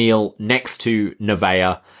of Tennille next to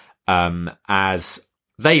Nevaeh as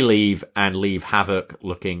they leave and leave Havoc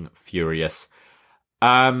looking furious.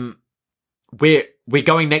 We're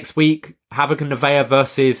going next week, Havoc and Nevaeh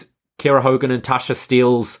versus Kiera Hogan and Tasha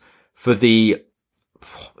Steelz for the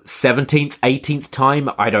 17th, 18th time.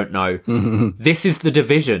 I don't know. This is the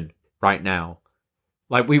division right now.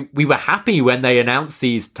 Like, we were happy when they announced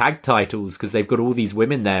these tag titles because they've got all these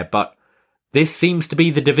women there, but this seems to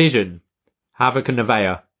be the division. Havoc and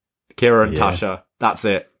Nevaeh, Kiera and Tasha. That's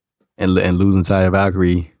it. And losing Taya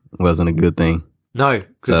Valkyrie wasn't a good thing. No,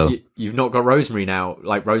 because you've not got Rosemary now,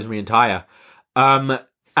 like Rosemary and Taya.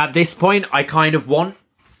 At this point, I kind of want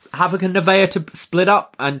Havoc and Nevaeh to split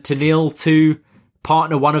up and Tennille to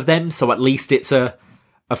partner one of them, so at least it's a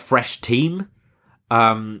fresh team.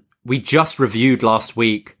 We just reviewed last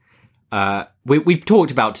week. We've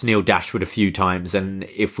talked about Tennille Dashwood a few times, and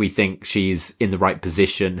if we think she's in the right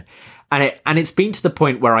position, and it's been to the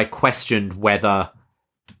point where I questioned whether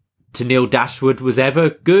Tennille Dashwood was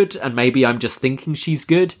ever good, and maybe I'm just thinking she's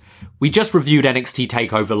good. We just reviewed NXT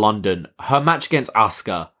TakeOver London. Her match against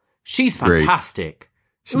Asuka, she's fantastic.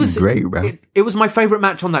 It was great, bro. It was my favourite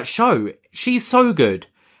match on that show. She's so good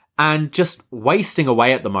and just wasting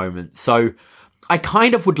away at the moment. So I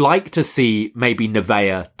kind of would like to see maybe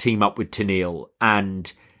Nevaeh team up with Tennille and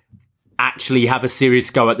actually have a serious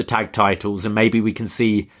go at the tag titles, and maybe we can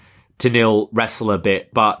see Tennille wrestle a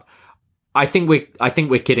bit. But I think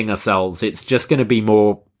we're kidding ourselves. It's just going to be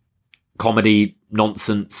more comedy,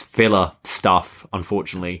 nonsense, filler stuff,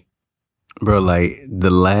 unfortunately. Bro, like, the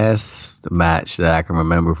last match that I can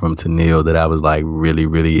remember from Tennille that I was, like, really,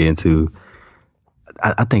 really into,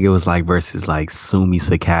 I think it was, like, versus, like, Sumi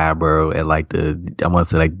Sakai, bro, at, like, I want to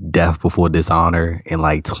say, like, Death Before Dishonor in,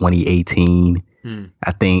 like, 2018.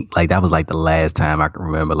 I think, like, that was, like, the last time I can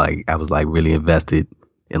remember, like, I was, like, really invested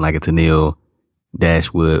in, like, a Tennille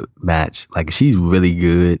Dashwood match. Like, she's really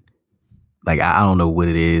good. Like, I don't know what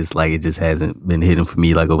it is. Like, it just hasn't been hitting for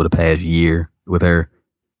me, like, over the past year with her.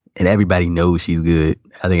 And everybody knows she's good.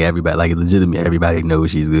 I think everybody, like, legitimately, everybody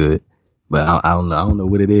knows she's good. But I don't know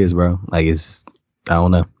what it is, bro. Like, I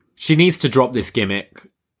don't know. She needs to drop this gimmick,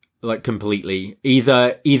 like, completely.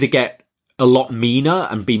 Either get a lot meaner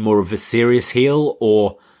and be more of a serious heel,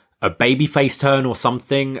 or a babyface turn or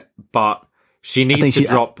something. But she needs to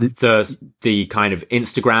drop the kind of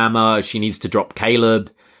Instagrammer. She needs to drop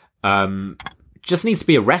Caleb. Just needs to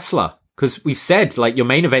be a wrestler. Because we've said, like, your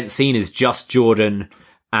main event scene is just Jordan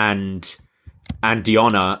and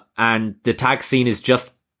Deonna, and the tag scene is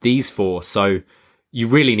just these four. So you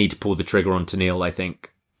really need to pull the trigger on Tennille, I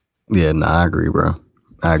think. Yeah, no, I agree, bro.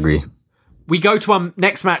 I agree. We go to our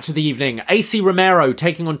next match of the evening. AC Romero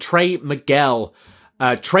taking on Trey Miguel.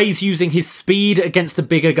 Trey's using his speed against the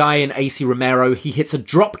bigger guy in AC Romero. He hits a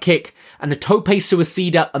drop kick and a tope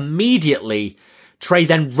suicida immediately. Trey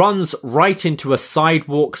then runs right into a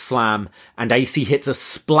sidewalk slam, and AC hits a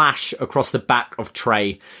splash across the back of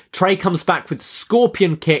Trey. Trey comes back with a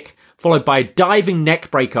scorpion kick, followed by a diving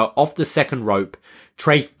neckbreaker off the second rope.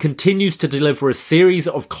 Trey continues to deliver a series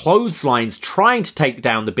of clotheslines trying to take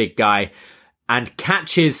down the big guy, and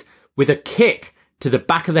catches with a kick to the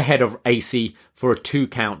back of the head of AC for a 2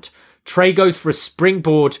 count. Trey goes for a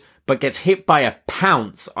springboard, but gets hit by a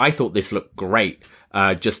pounce. I thought this looked great.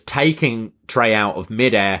 Just taking Trey out of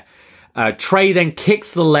midair. Trey then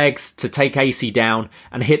kicks the legs to take AC down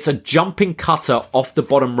and hits a jumping cutter off the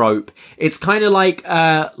bottom rope. It's kind of like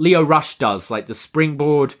Leo Rush does, like the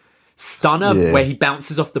springboard stunner where he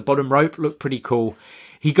bounces off the bottom rope. Looked pretty cool.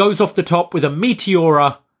 He goes off the top with a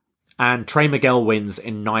Meteora, and Trey Miguel wins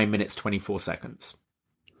in 9 minutes, 24 seconds.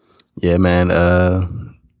 Yeah,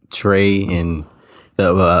 man. Trey and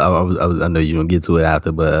I know you don't get to it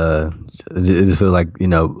after, but it just feels like,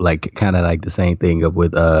 like kind of like the same thing of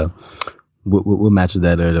with what matches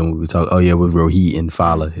that are when we talk. Oh yeah, with Rohit and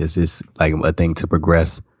Fala, it's just like a thing to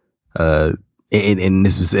progress. In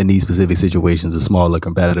these specific situations, a smaller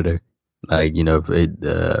competitor, like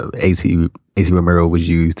AC Romero was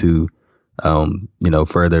used to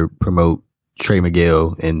further promote Trey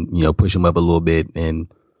Miguel and push him up a little bit,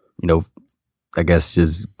 and I guess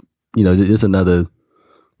just another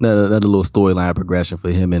little storyline progression for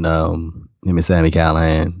him and Sami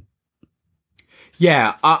Callihan.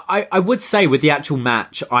 Yeah, I would say with the actual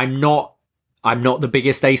match, I'm not the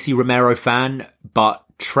biggest AC Romero fan, but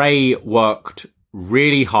Trey worked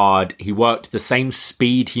really hard. He worked the same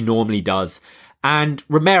speed he normally does. And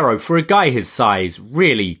Romero, for a guy his size,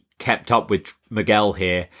 really kept up with Miguel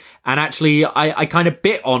here. And actually, I kind of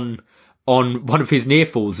bit on one of his near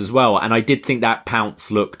falls as well. And I did think that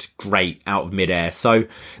pounce looked great out of midair. So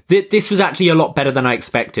this was actually a lot better than I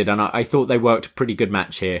expected. And I thought they worked a pretty good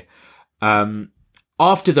match here.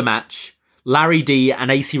 After the match, Larry D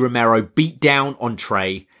and AC Romero beat down on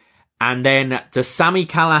Trey. And then the Sami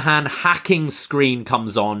Callihan hacking screen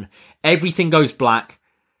comes on. Everything goes black.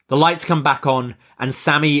 The lights come back on. And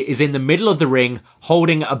Sami is in the middle of the ring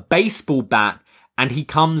holding a baseball bat. And he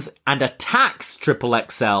comes and attacks Triple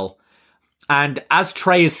XL. And as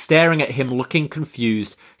Trey is staring at him looking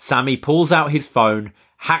confused, Sami pulls out his phone,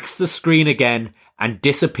 hacks the screen again, and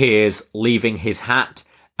disappears, leaving his hat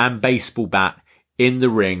and baseball bat in the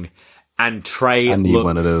ring. And Trey looks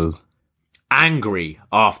one of those. Angry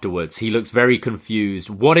afterwards. He looks very confused.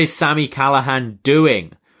 What is Sami Callihan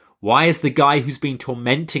doing? Why is the guy who's been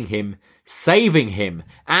tormenting him saving him?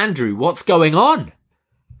 Andrew, what's going on?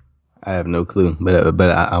 I have no clue, but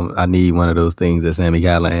I need one of those things that Sami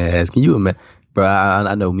Callihan has. Can you imagine? Bro,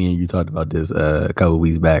 I know me and you talked about this a couple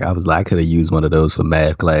weeks back. I was like, I could have used one of those for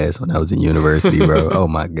math class when I was in university, bro. Oh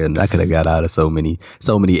my goodness, I could have got out of so many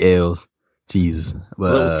L's. Jesus,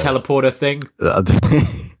 but, little teleporter thing.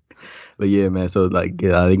 But yeah, man. So like,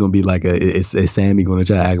 they gonna be like is Sami gonna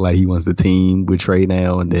try to act like he wants to team with Trey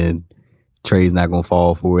now, and then Trey's not gonna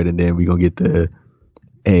fall for it, and then we gonna get have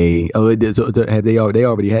they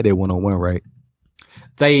already had their 1-on-1, right?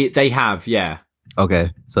 They have, yeah.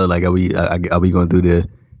 Okay, so like, are we going through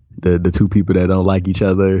the two people that don't like each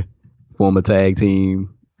other form a tag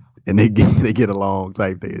team and they get along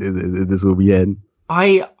type thing? Is this what we had?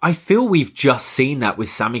 I feel we've just seen that with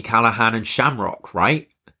Sami Callihan and Shamrock, right?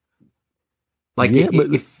 Like, yeah,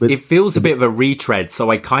 it feels a bit of a retread, so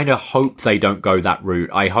I kind of hope they don't go that route.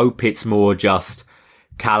 I hope it's more just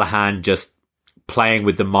Callihan just playing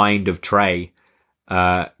with the mind of Trey.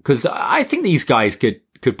 Because I think these guys could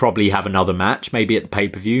probably have another match, maybe at the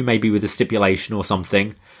pay-per-view, maybe with a stipulation or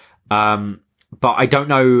something. But I don't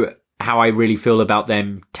know how I really feel about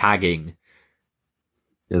them tagging.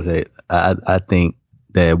 I think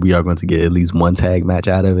that we are going to get at least one tag match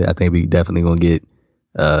out of it. I think we definitely going to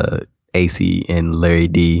get AC and Larry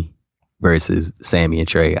D versus Sami and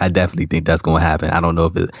Trey. I definitely think that's going to happen. I don't know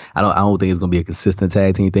if I don't think it's going to be a consistent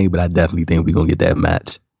tag team thing, but I definitely think we're going to get that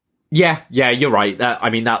match. Yeah, you're right. That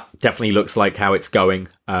definitely looks like how it's going.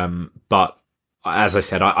 But as I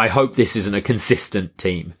said, I hope this isn't a consistent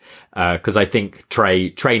team, because I think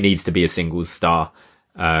Trey needs to be a singles star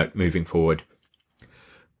moving forward.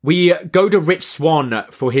 We go to Rich Swann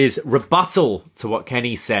for his rebuttal to what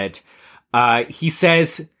Kenny said. He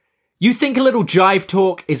says, "You think a little jive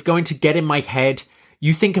talk is going to get in my head?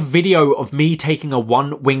 You think a video of me taking a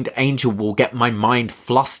one-winged angel will get my mind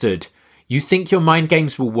flustered? You think your mind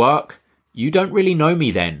games will work? You don't really know me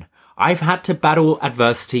then. I've had to battle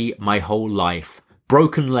adversity my whole life.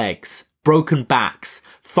 Broken legs, broken backs,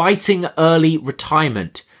 fighting early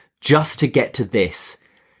retirement just to get to this.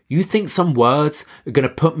 You think some words are going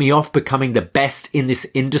to put me off becoming the best in this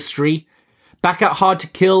industry? Back at Hard to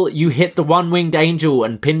Kill, you hit the one-winged angel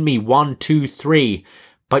and pinned me 1, 2, 3.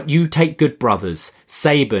 But you take Good Brothers,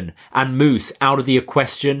 Saban, and Moose out of the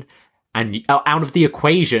equation, and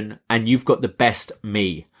you've got the best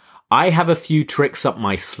me. I have a few tricks up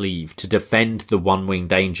my sleeve to defend the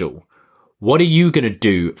one-winged angel. What are you going to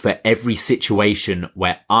do for every situation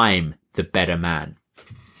where I'm the better man?"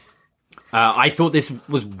 I thought this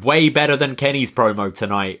was way better than Kenny's promo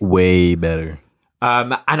tonight. Way better.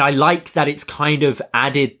 And I like that it's kind of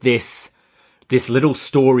added this little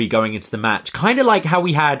story going into the match. Kind of like how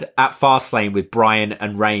we had at Fastlane with Bryan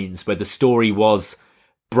and Reigns, where the story was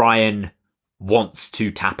Bryan wants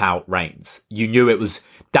to tap out Reigns. You knew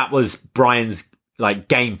that was Bryan's like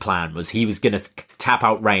game plan, was he was going to tap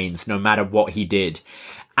out Reigns no matter what he did.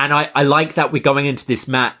 And I like that we're going into this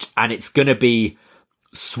match and it's going to be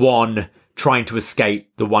Swann trying to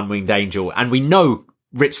escape the One-Winged Angel. And we know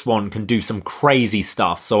Rich Swann can do some crazy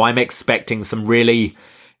stuff. So I'm expecting some really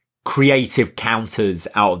creative counters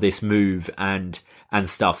out of this move and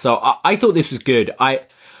stuff. So I thought this was good. I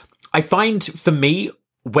find, for me,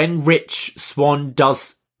 when Rich Swann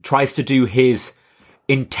tries to do his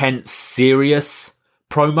intense, serious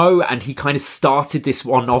promo, and he kind of started this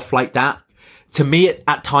one off like that, to me it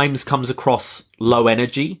at times comes across low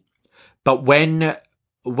energy. But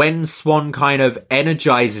when Swann kind of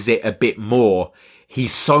energizes it a bit more,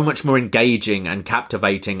 he's so much more engaging and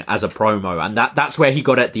captivating as a promo. And that's where he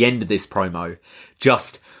got at the end of this promo.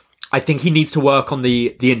 I think he needs to work on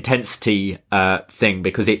the intensity thing,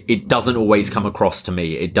 because it doesn't always come across to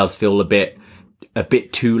me. It does feel a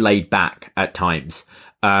bit too laid back at times.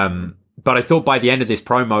 But I thought by the end of this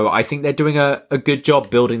promo, I think they're doing a good job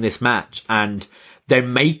building this match, and they're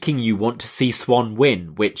making you want to see Swann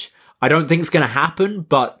win, which I don't think is going to happen,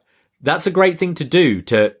 but that's a great thing to do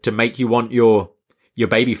to make you want your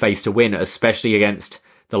babyface to win, especially against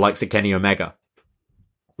the likes of Kenny Omega.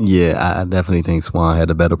 Yeah, I definitely think Swann had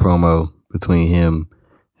a better promo between him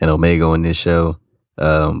and Omega on this show.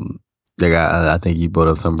 I think you brought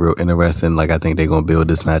up something real interesting. Like, I think they're going to build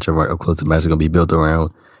this match around, of course, the match is going to be built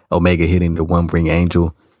around Omega hitting the One-Winged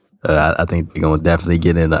Angel. I think they're going to definitely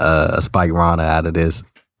get in a Spike Rana out of this.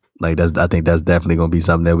 Like, I think that's definitely going to be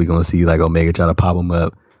something that we're going to see, like Omega try to pop him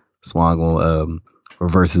up. Swann going to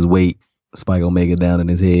reverse his weight, spike Omega down in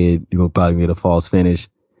his head. You're going to probably get a false finish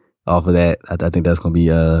off of that. I think that's going to be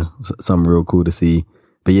something real cool to see.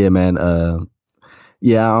 But yeah, man, I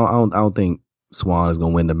don't think Swann is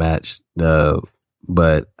going to win the match.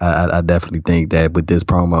 But I definitely think that with this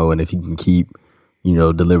promo, and if he can keep,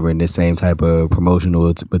 delivering this same type of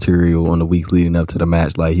promotional material on the weeks leading up to the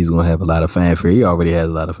match, like, he's going to have a lot of fanfare. He already has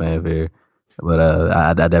a lot of fanfare. But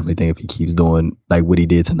I definitely think if he keeps doing like what he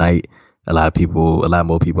did tonight, a lot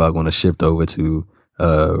more people are going to shift over to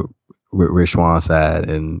Rich Swann's side,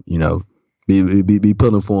 and be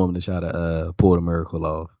pulling for him to try to pull the miracle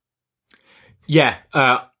off. Yeah,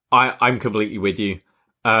 I'm completely with you.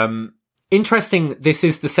 Interesting. This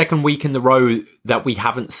is the second week in the row that we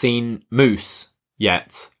haven't seen Moose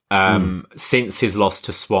yet since his loss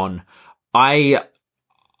to Swann. I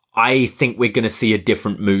think we're going to see a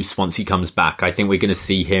different Moose once he comes back. I think we're going to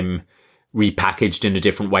see him repackaged in a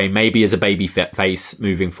different way, maybe as a baby face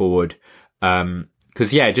moving forward.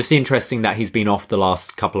 Because, just interesting that he's been off the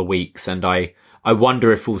last couple of weeks, and I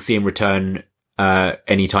wonder if we'll see him return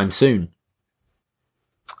anytime soon.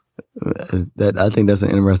 I think that's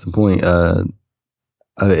an interesting point.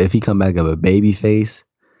 If he come back as a baby face,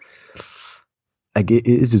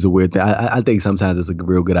 it's just a weird thing. I think sometimes it's a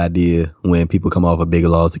real good idea when people come off a big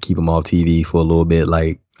loss to keep them off TV for a little bit.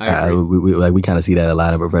 Like, we kind of see that a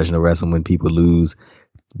lot in professional wrestling when people lose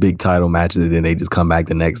big title matches and then they just come back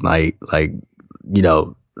the next night. Like,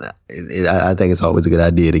 I think it's always a good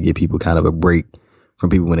idea to give people kind of a break from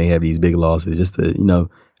people when they have these big losses, just to,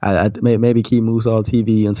 maybe keep Moose off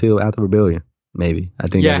TV until after Rebellion. Maybe I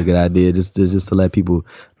think that's a good idea, just to let people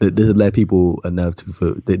enough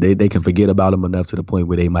to they can forget about him enough to the point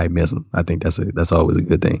where they might miss him. I think that's always a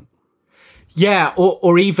good thing. Yeah,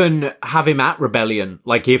 or even have him at Rebellion.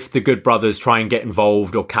 Like, if the Good Brothers try and get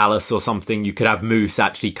involved, or Callis or something, you could have Moose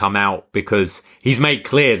actually come out, because he's made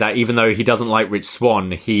clear that even though he doesn't like Rich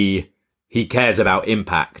Swann, he cares about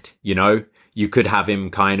Impact. You could have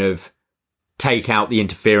him kind of take out the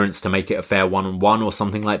interference to make it a fair 1-on-1 or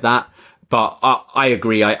something like that. But I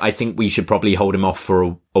agree. I think we should probably hold him off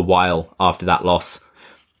for a while after that loss.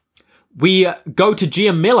 We go to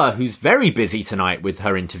Gia Miller, who's very busy tonight with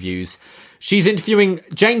her interviews. She's interviewing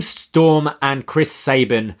James Storm and Chris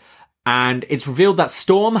Sabin, and it's revealed that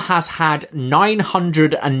Storm has had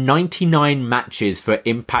 999 matches for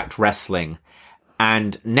Impact Wrestling,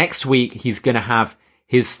 and next week he's going to have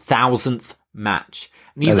his 1,000th match.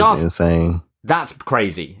 And he's asked, insane. That's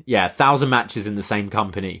crazy. Yeah, 1,000 matches in the same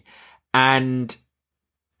company. And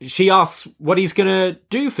she asks what he's going to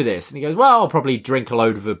do for this. And he goes, well, I'll probably drink a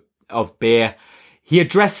load of beer. He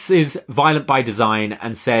addresses Violent by Design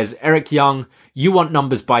and says, Eric Young, you want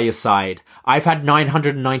numbers by your side. I've had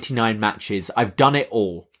 999 matches. I've done it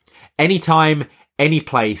all. Anytime, any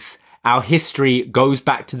place. Our history goes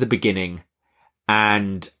back to the beginning.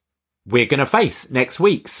 And we're going to face next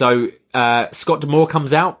week. So Scott D'Amore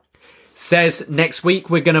comes out, says next week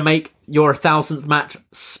we're going to make your 1,000th match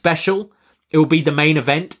special. It will be the main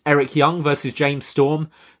event, Eric Young versus James Storm,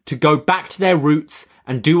 to go back to their roots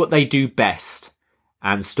and do what they do best.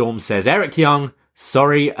 And Storm says, Eric Young,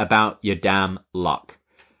 sorry about your damn luck.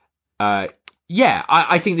 I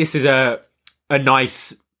think this is a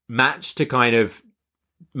nice match to kind of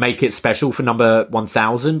make it special for number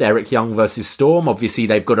 1,000, Eric Young versus Storm. Obviously,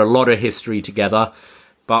 they've got a lot of history together,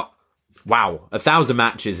 but wow, 1,000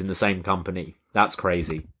 matches in the same company. That's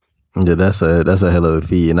crazy. Yeah, that's a hell of a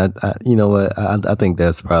feat. And I you know what, I think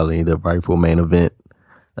that's probably the rightful main event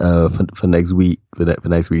for next week, for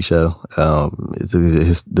next week's show. It's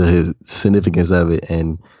his significance of it,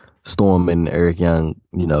 and Storm and Eric Young,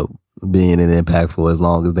 being in Impact for as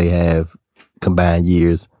long as they have combined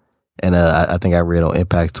years. And I think I read on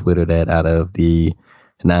Impact's Twitter that out of the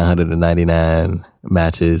 999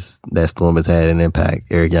 matches that Storm has had in Impact,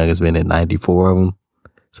 Eric Young has been in 94 of them.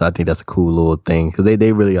 So I think that's a cool little thing, because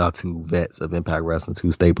they really are two vets of Impact Wrestling,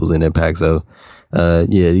 two staples in Impact. So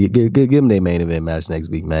give them their main event match next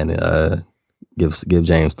week, man. Give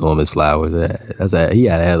James Storm his flowers. He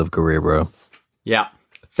had a hell of a career, bro. Yeah,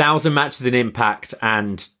 1,000 matches in Impact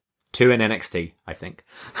and 2 in NXT, I think.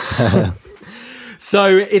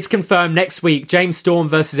 So it's confirmed next week, James Storm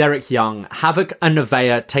versus Eric Young, Havoc and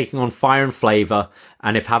Nevaeh taking on Fire and Flavor.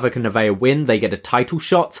 And if Havoc and Nevaeh win, they get a title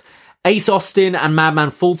shot. Ace Austin and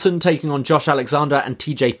Madman Fulton taking on Josh Alexander and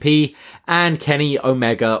TJP. And Kenny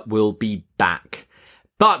Omega will be back.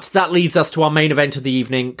 But that leads us to our main event of the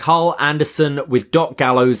evening. Carl Anderson with Doc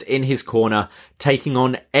Gallows in his corner, taking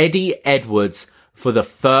on Eddie Edwards for the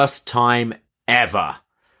first time ever.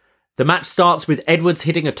 The match starts with Edwards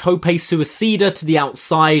hitting a tope suicida to the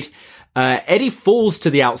outside. Eddie falls to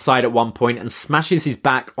the outside at one point and smashes his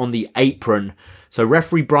back on the apron. So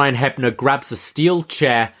referee Brian Hebner grabs a steel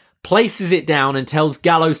chair, places it down, and tells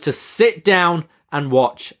Gallows to sit down and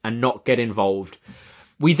watch and not get involved.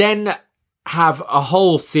 We then have a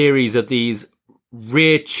whole series of these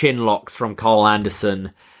rear chin locks from Carl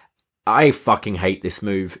Anderson. I fucking hate this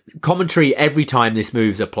move. Commentary every time this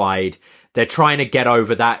move's applied. They're trying to get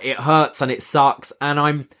over that. It hurts and it sucks, and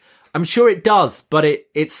I'm sure it does, but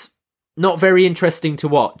it's not very interesting to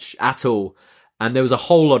watch at all. And there was a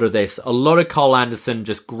whole lot of this. A lot of Carl Anderson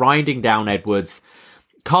just grinding down Edwards.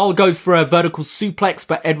 Carl goes for a vertical suplex,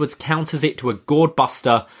 but Edwards counters it to a gourd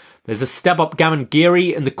buster. There's a step-up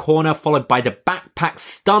Gamangiri in the corner, followed by the backpack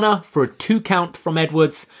stunner for a 2 count from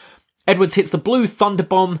Edwards. Edwards hits the blue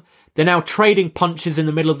thunderbomb. They're now trading punches in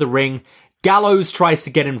the middle of the ring. Gallows tries to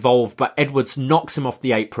get involved, but Edwards knocks him off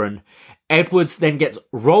the apron. Edwards then gets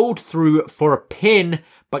rolled through for a pin,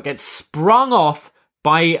 but gets sprung off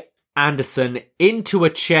by Anderson into a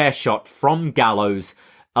chair shot from Gallows,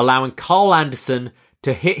 allowing Carl Anderson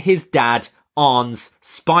to hit his dad, Arn's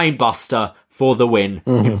spinebuster for the win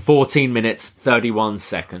in 14 minutes, 31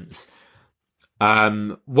 seconds.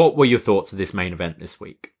 What were your thoughts of this main event this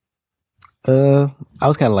week? I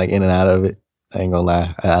was kind of like in and out of it. I ain't gonna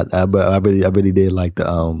lie, but I really did like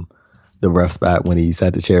the ref spot when he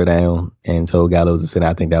sat the chair down and told Gallows to sit.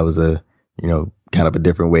 I think that was a kind of a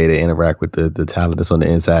different way to interact with the talent that's on the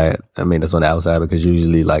inside. I mean, that's on the outside, because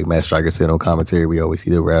usually, like Matt Striker said on commentary, we always see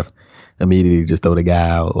the ref immediately just throw the guy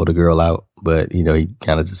out or the girl out. But he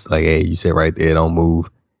kind of just like, hey, you sit right there, don't move.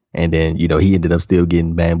 And then he ended up still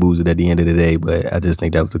getting bamboozled at the end of the day. But I just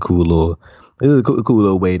think that was a cool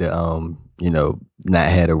little way to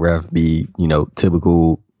not have a ref be,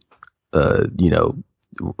 typical,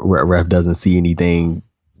 ref doesn't see anything,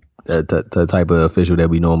 the type of official that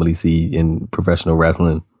we normally see in professional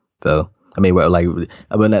wrestling. So, I mean,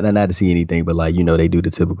 not to see anything, but they do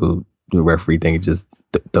the typical referee thing and just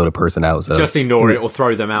throw the person out. So just ignore it or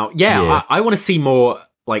throw them out. Yeah. I want to see more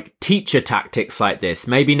like teacher tactics like this.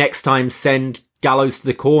 Maybe next time send Gallows to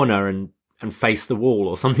the corner and face the wall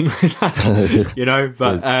or something like that,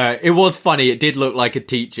 but it was funny. It did look like a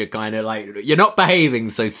teacher kind of like, you're not behaving,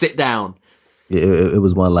 so sit down. It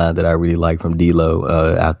was one line that I really liked from D'Lo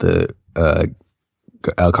after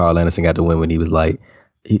Carl Anderson got the win, when he was like,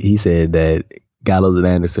 he said that Gallows and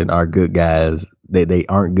Anderson are good guys. They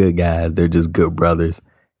aren't good guys. They're just good brothers.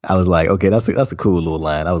 I was like, okay, that's a cool little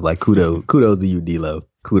line. I was like, kudos to you, D'Lo.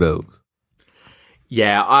 Kudos.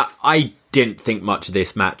 Yeah, I didn't think much of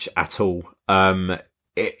this match at all.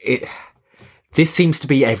 This seems to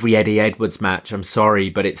be every Eddie Edwards match. I'm sorry,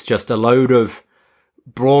 but it's just a load of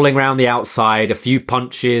brawling around the outside, a few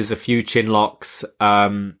punches, a few chin locks.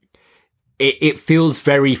 It feels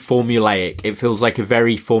very formulaic. It feels like a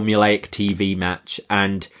very formulaic TV match.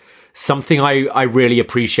 And something I really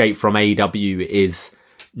appreciate from AEW is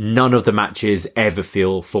none of the matches ever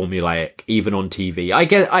feel formulaic, even on TV. I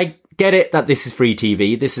get it that this is free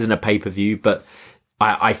TV. This isn't a pay-per-view, but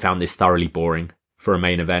I found this thoroughly boring for a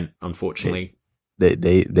main event, unfortunately.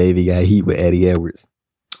 Davey got heat with Eddie Edwards.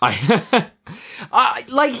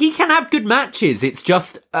 Like, he can have good matches. It's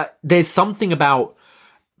just there's something about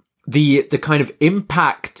the kind of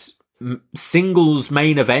Impact singles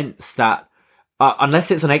main events that unless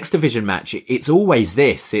it's an X Division match, it's always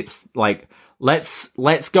this. It's like, let's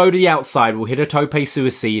go to the outside. We'll hit a tope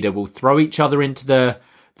suicida. We'll throw each other into the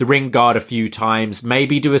ring guard a few times.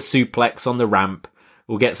 Maybe do a suplex on the ramp.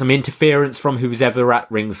 We'll get some interference from who's ever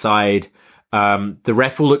at ringside. The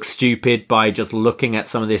ref will look stupid by just looking at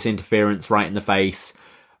some of this interference right in the face.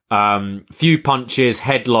 Few punches,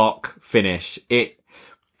 headlock, finish.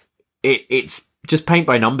 It's just paint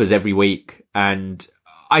by numbers every week. And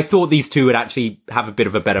I thought these two would actually have a bit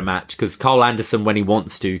of a better match because Carl Anderson, when he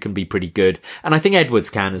wants to, can be pretty good. And I think Edwards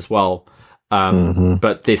can as well.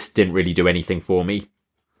 But this didn't really do anything for me.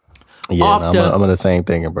 Yeah, I'm on the same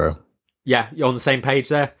thing, bro. Yeah, you're on the same page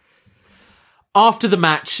there. After the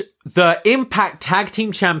match, the Impact Tag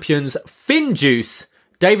Team Champions Finn Juice,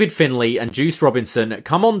 David Finlay, and Juice Robinson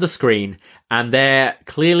come on the screen, and they're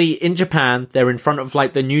clearly in Japan. They're in front of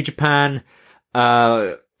like the New Japan,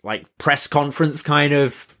 like press conference kind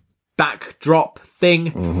of backdrop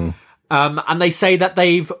thing. And they say that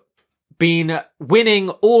they've been winning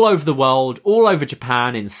all over the world, all over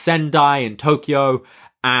Japan, in Sendai, in Tokyo,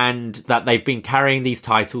 and that they've been carrying these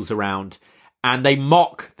titles around. And they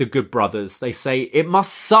mock the Good Brothers. They say, it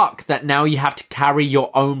must suck that now you have to carry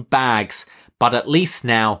your own bags, but at least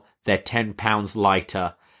now they're 10 pounds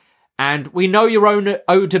lighter. And we know you're owed a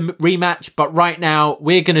rematch, but right now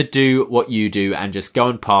we're going to do what you do and just go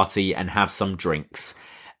and party and have some drinks.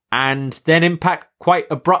 And then Impact quite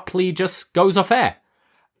abruptly just goes off air.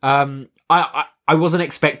 I wasn't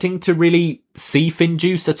expecting to really see Finn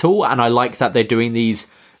Juice at all, and I like that they're doing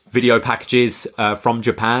these video packages from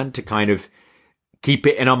Japan to kind of keep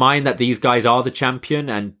it in our mind that these guys are the champion,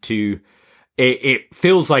 and it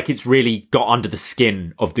feels like it's really got under the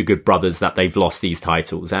skin of the Good Brothers that they've lost these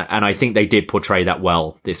titles, and I think they did portray that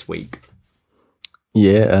well this week.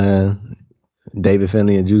 Yeah, David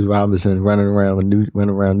Finlay and Juice Robinson running around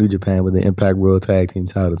New Japan with the Impact World Tag Team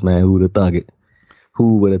titles, man. Who would have thunk it?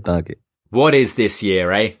 Who would have thunk it? What is this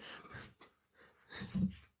year, eh?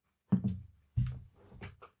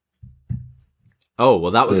 Oh,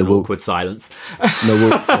 well, that was an awkward silence. I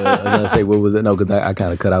was going to say, what was it? No, because I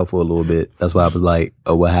kind of cut out for a little bit. That's why I was like,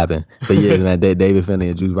 oh, what happened? But yeah, man, David Finlay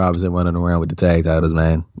and Juice Robinson running around with the tag titles,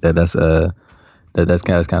 man. That's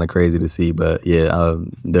kind of crazy to see. But yeah,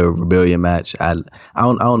 the Rebellion match, I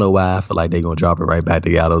don't know why I feel like they're going to drop it right back to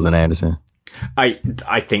Gallows and Anderson. I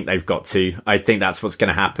think they've got to. I think that's what's going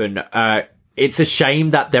to happen. It's a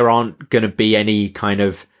shame that there aren't going to be any kind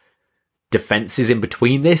of defenses in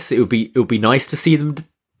between this. It would be nice to see them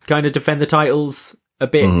kind of defend the titles a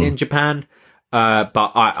bit in Japan.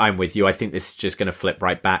 But I'm with you. I think this is just going to flip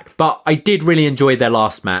right back. But I did really enjoy their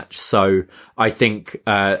last match, so I think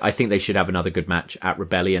they should have another good match at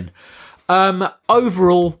Rebellion.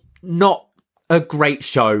 Overall, not a great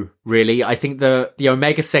show, really. I think the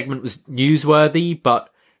Omega segment was newsworthy, but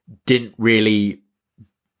didn't really.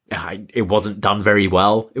 It wasn't done very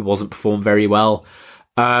well. It wasn't performed very well.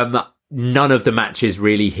 None of the matches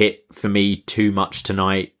really hit for me too much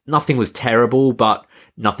tonight. Nothing was terrible, but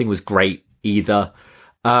nothing was great either.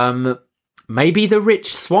 Maybe the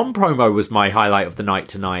Rich Swann promo was my highlight of the night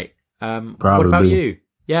tonight. Probably. What about you?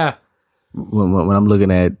 Yeah. When I'm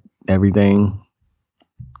looking at everything,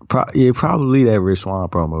 probably that Rich Swann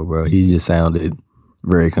promo, bro. He just sounded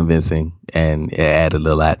very convincing, and it added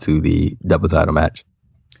a lot to the double title match.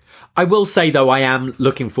 I will say, though, I am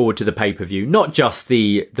looking forward to the pay-per-view, not just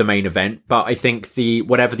the main event, but I think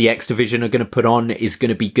whatever the X Division are going to put on is going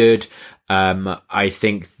to be good. I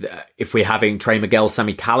think if we're having Trey Miguel,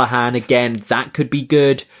 Sami Callihan again, that could be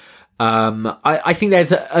good. I think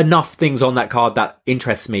there's enough things on that card that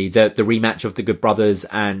interests me, the rematch of the Good Brothers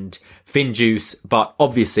and Finn Juice, but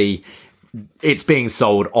obviously it's being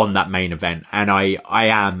sold on that main event, and I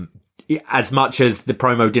am, as much as the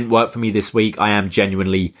promo didn't work for me this week, I am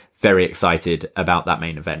genuinely very excited about that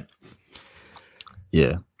main event.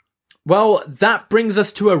 Yeah. Well, that brings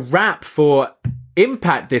us to a wrap for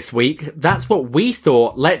Impact this week. That's what we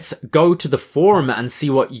thought. Let's go to the forum and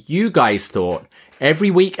see what you guys thought.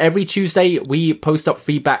 Every week, every Tuesday, we post up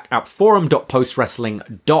feedback at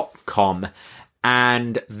forum.postwrestling.com.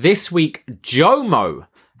 And this week, Jomo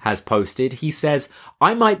has posted, he says,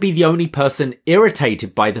 I might be the only person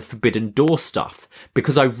irritated by the Forbidden Door stuff,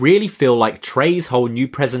 because I really feel like Trey's whole new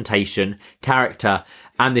presentation, character,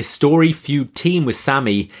 And this story feud team with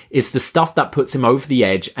Sami is the stuff that puts him over the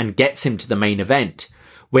edge and gets him to the main event.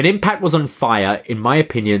 When Impact was on fire, in my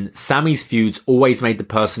opinion, Sami's feuds always made the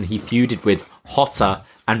person he feuded with hotter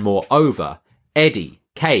and more over. Eddie,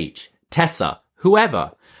 Cage, Tessa,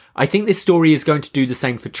 whoever. I think this story is going to do the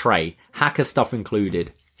same for Trey, hacker stuff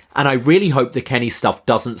included. And I really hope the Kenny stuff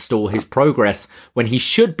doesn't stall his progress when he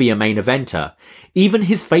should be a main eventer. Even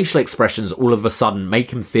his facial expressions all of a sudden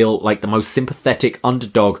make him feel like the most sympathetic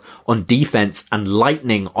underdog on defense and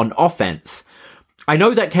lightning on offense. I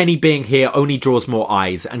know that Kenny being here only draws more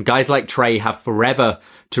eyes, and guys like Trey have forever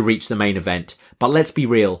to reach the main event. But let's be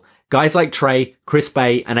real. Guys like Trey, Chris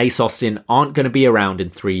Bay, and Ace Austin aren't going to be around in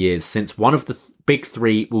 3 years, since one of the big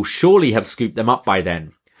three will surely have scooped them up by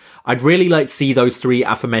then. I'd really like to see those three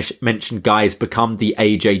aforementioned guys become the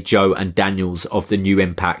AJ, Joe, and Daniels of the new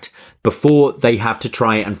Impact before they have to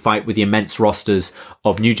try and fight with the immense rosters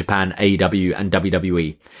of New Japan, AEW, and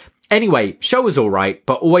WWE. Anyway, show was alright,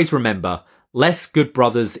 but always remember, less good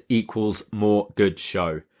brothers equals more good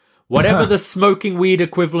show. Whatever the smoking weed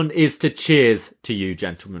equivalent is to cheers to you,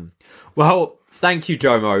 gentlemen. Well, thank you,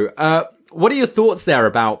 Jomo. What are your thoughts there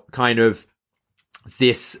about kind of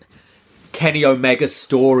this Kenny Omega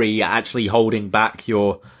story actually holding back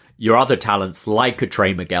your other talents like a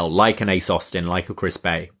Trey Miguel, like an Ace Austin, like a Chris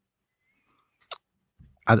Bay?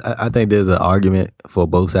 I think there's an argument for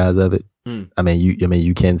both sides of it. I mean,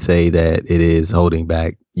 you can say that it is holding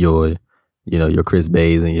back your Chris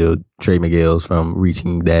Bays and your Trey Miguels from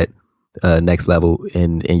reaching that next level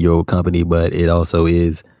in your company, but it also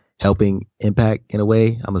is helping Impact in a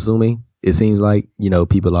way. I'm assuming it seems like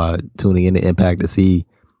people are tuning into Impact to see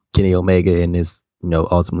Kenny Omega in this,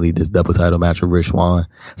 ultimately this double title match with Rich Swann.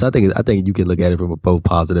 So I think you can look at it from a both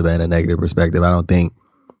positive and a negative perspective. I don't think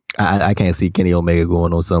I can't see Kenny Omega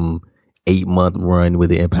going on some 8-month run with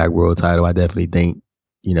the Impact World Title. I definitely think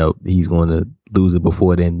he's going to lose it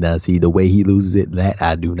before then. Now, see the way he loses it, that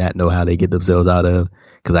I do not know how they get themselves out of,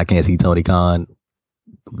 because I can't see Tony Khan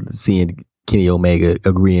seeing Kenny Omega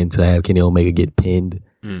agreeing to have Kenny Omega get pinned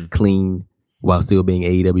clean while still being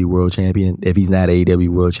AEW World Champion. If he's not AEW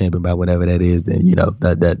World Champion by whatever that is, then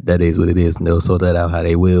that is what it is, and they'll sort that out how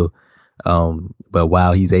they will. But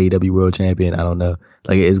while he's AEW World Champion, I don't know.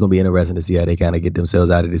 Like, it's gonna be interesting to see how they kind of get themselves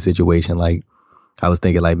out of this situation. Like, I was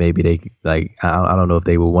thinking, like, maybe they I don't know if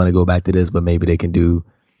they would want to go back to this, but maybe they can do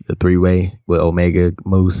the 3-way with Omega,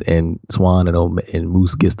 Moose, and Swan, and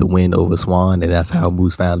Moose gets the win over Swan, and that's how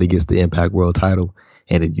Moose finally gets the Impact World Title,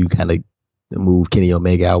 and then you kind of move Kenny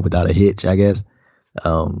Omega out without a hitch, I guess.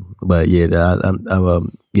 But yeah,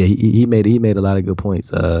 he made a lot of good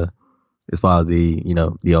points as far as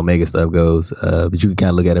the Omega stuff goes. But you can kind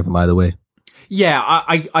of look at it from either way. Yeah,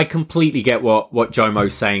 I completely get what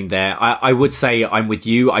Jomo's saying there. I would say I'm with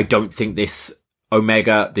you. I don't think this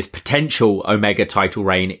potential Omega title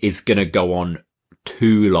reign is going to go on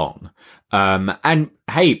too long. And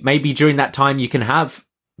hey, maybe during that time you can have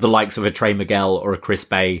the likes of a Trey Miguel or a Chris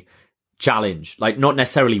Bay challenge, like not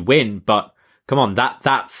necessarily win, but come on,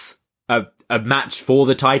 that's a match for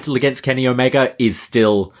the title against Kenny Omega is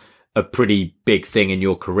still a pretty big thing in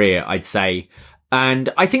your career, I'd say. And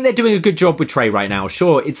I think they're doing a good job with Trey right now.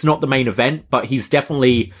 Sure, it's not the main event, but he's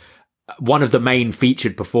definitely one of the main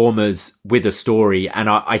featured performers with a story. And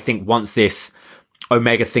I think once this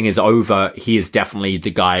Omega thing is over, he is definitely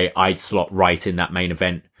the guy I'd slot right in that main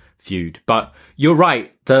event feud. But you're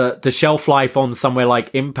right, the shelf life on somewhere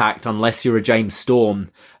like Impact, unless you're a James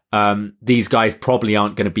Storm, these guys probably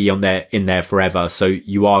aren't going to be in there forever. So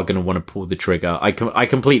you are going to want to pull the trigger. I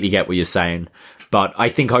completely get what you're saying, but I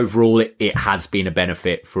think overall it has been a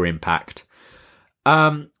benefit for Impact.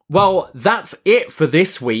 Well, that's it for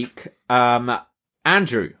this week.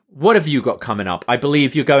 Andrew, what have you got coming up? I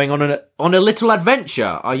believe you're going on a little adventure,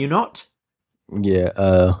 are you not?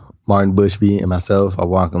 Yeah, Martin Bushby and myself are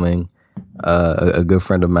welcoming a good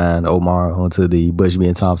friend of mine, Omar, onto the Bushby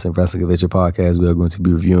and Thompson Wrestling Adventure podcast. We are going to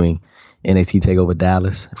be reviewing NXT TakeOver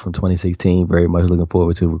Dallas from 2016. Very much looking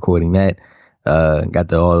forward to recording that.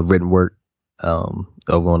 Got all the written work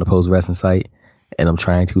over on the Post Wrestling site, and I'm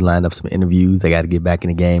trying to line up some interviews. I got to get back in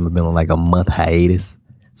the game. I've been on like a month hiatus,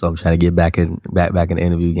 so I'm trying to get back in the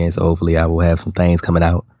interview game. So hopefully I will have some things coming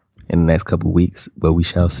out in the next couple of weeks, but we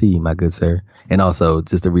shall see, my good sir. And also,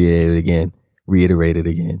 just to reiterate it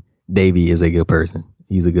again, Davey is a good person.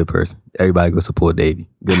 He's a good person. Everybody go support Davey.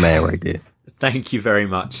 Good man right there. Thank you very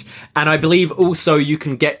much. And I believe also you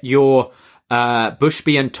can get your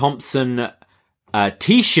Bushby and Thompson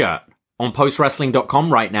t-shirt on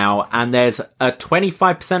postwrestling.com right now, and there's a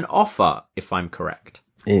 25% offer, if I'm correct.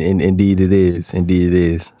 Indeed it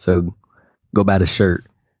is. So go buy the shirt,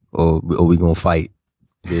 or we gonna fight.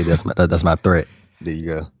 Yeah, that's my threat. There you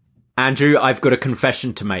go. Andrew, I've got a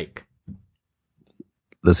confession to make.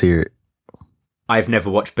 Let's hear it. I've never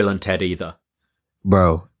watched Bill and Ted either.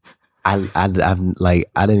 Bro, I'm like,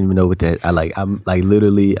 I didn't even know what that, I'm like,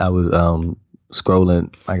 literally, I was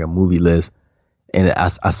scrolling like a movie list, and I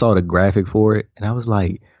saw the graphic for it, and I was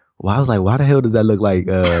like, why the hell does that look like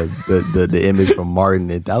the image from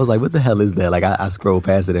Martin? And I was like, what the hell is that? Like, I scrolled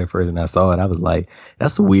past it at first, and I saw it. I was like,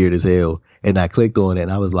 that's weird as hell. And I clicked on it,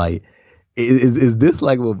 and I was like, is this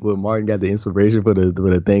like what Martin got the inspiration for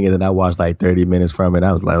the thing? And then I watched like 30 minutes from it. And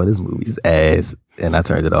I was like, oh, this movie is ass, and I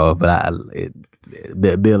turned it off. But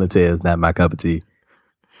Bill and Ted is not my cup of tea.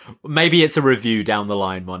 Maybe it's a review down the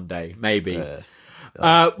line one day. Maybe.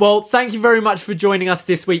 Well, thank you very much for joining us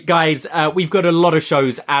this week, guys. We've got a lot of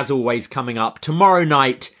shows, as always, coming up. Tomorrow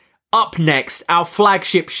night, up next, our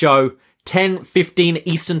flagship show, 10:15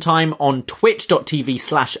 Eastern Time on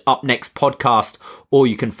twitch.tv/upnextpodcast, or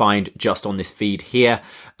you can find just on this feed here.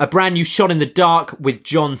 A brand new Shot in the Dark with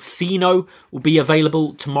John Cena will be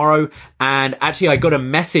available tomorrow. And actually, I got a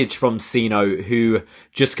message from Cena, who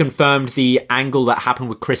just confirmed the angle that happened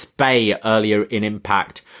with Chris Bay earlier in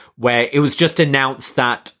Impact, where it was just announced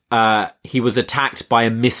that he was attacked by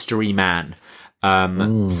a mystery man.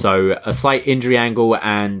 So a slight injury angle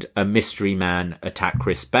and a mystery man attacked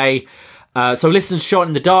Chris Bay. So listen to Shot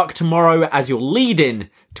in the Dark tomorrow as your lead-in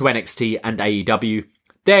to NXT and AEW.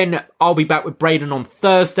 Then I'll be back with Braden on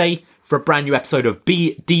Thursday for a brand new episode of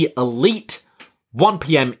BD Elite, 1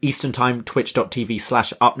 p.m. Eastern Time,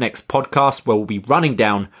 twitch.tv/upnextpodcast, where we'll be running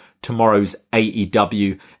down tomorrow's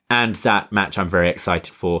AEW and that match I'm very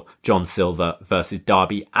excited for, John Silver versus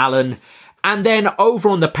Darby Allin. And then over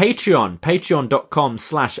on the Patreon,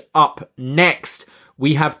 patreon.com/upnext,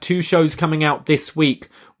 we have 2 shows coming out this week.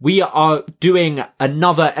 We are doing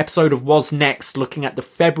another episode of Was Next, looking at the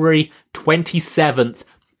February 27th,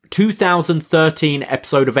 2013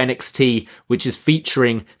 episode of NXT, which is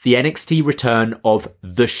featuring the NXT return of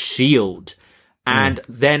The Shield. And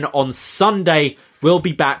then on Sunday, we'll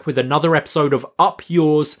be back with another episode of Up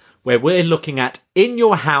Yours, where we're looking at In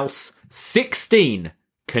Your House 16,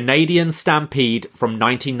 Canadian Stampede from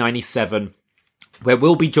 1997, where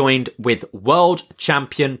we'll be joined with world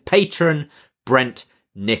champion patron Brent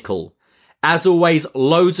Nickel. As always,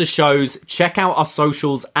 loads of shows. Check out our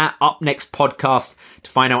socials at Up Next Podcast to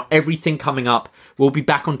find out everything coming up. We'll be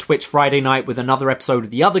back on Twitch Friday night with another episode of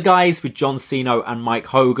The Other Guys with John Cena and Mike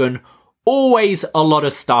Hogan. Always a lot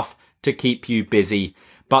of stuff to keep you busy.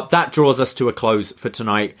 But that draws us to a close for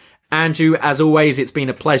tonight. Andrew, as always, it's been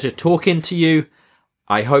a pleasure talking to you.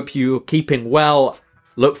 I hope you're keeping well.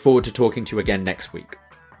 Look forward to talking to you again next week.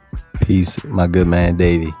 Peace, my good man,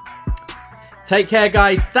 Davey. Take care,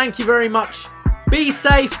 guys. Thank you very much. Be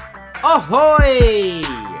safe. Ahoy!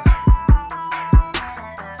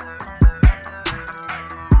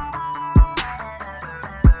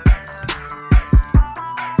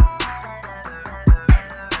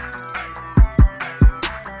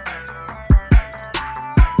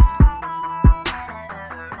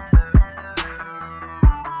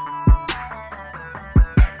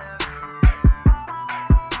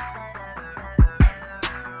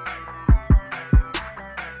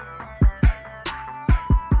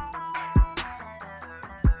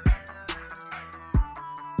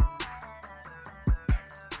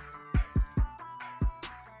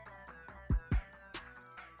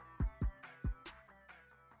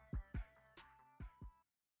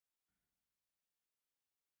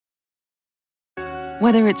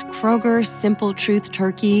 Whether it's Kroger's Simple Truth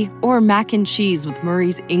Turkey or mac and cheese with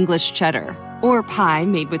Murray's English Cheddar or pie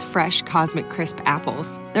made with fresh Cosmic Crisp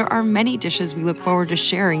apples, there are many dishes we look forward to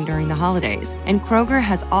sharing during the holidays. And Kroger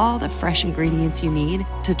has all the fresh ingredients you need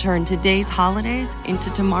to turn today's holidays into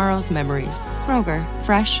tomorrow's memories. Kroger,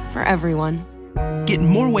 fresh for everyone. Get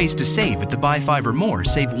more ways to save at the Buy 5 or More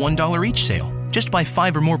Save $1 each sale. Just buy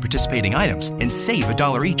 5 or more participating items and save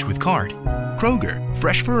 $1 each with card. Kroger,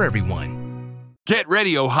 fresh for everyone. Get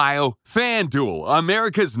ready, Ohio. FanDuel,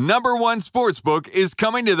 America's #1 sportsbook, is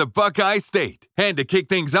coming to the Buckeye State. And to kick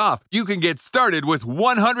things off, you can get started with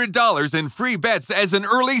 $100 in free bets as an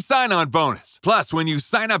early sign-on bonus. Plus, when you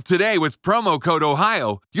sign up today with promo code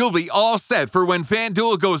OHIO, you'll be all set for when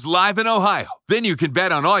FanDuel goes live in Ohio. Then you can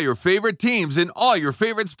bet on all your favorite teams and all your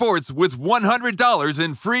favorite sports with $100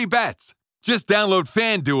 in free bets. Just download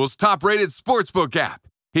FanDuel's top-rated sportsbook app.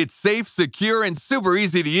 It's safe, secure, and super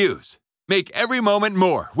easy to use. Make every moment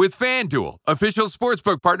more with FanDuel, official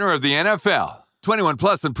sportsbook partner of the NFL. 21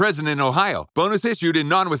 plus and present in Ohio. Bonus issued in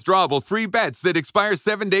non-withdrawable free bets that expire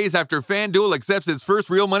 7 days after FanDuel accepts its first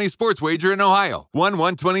real money sports wager in Ohio.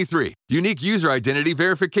 1/1/23. Unique user identity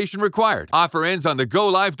verification required. Offer ends on the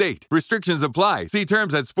go-live date. Restrictions apply. See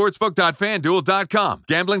terms at sportsbook.fanduel.com.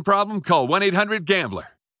 Gambling problem? Call 1-800-GAMBLER.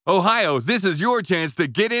 Ohio, this is your chance to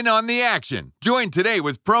get in on the action. Join today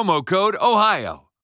with promo code OHIO.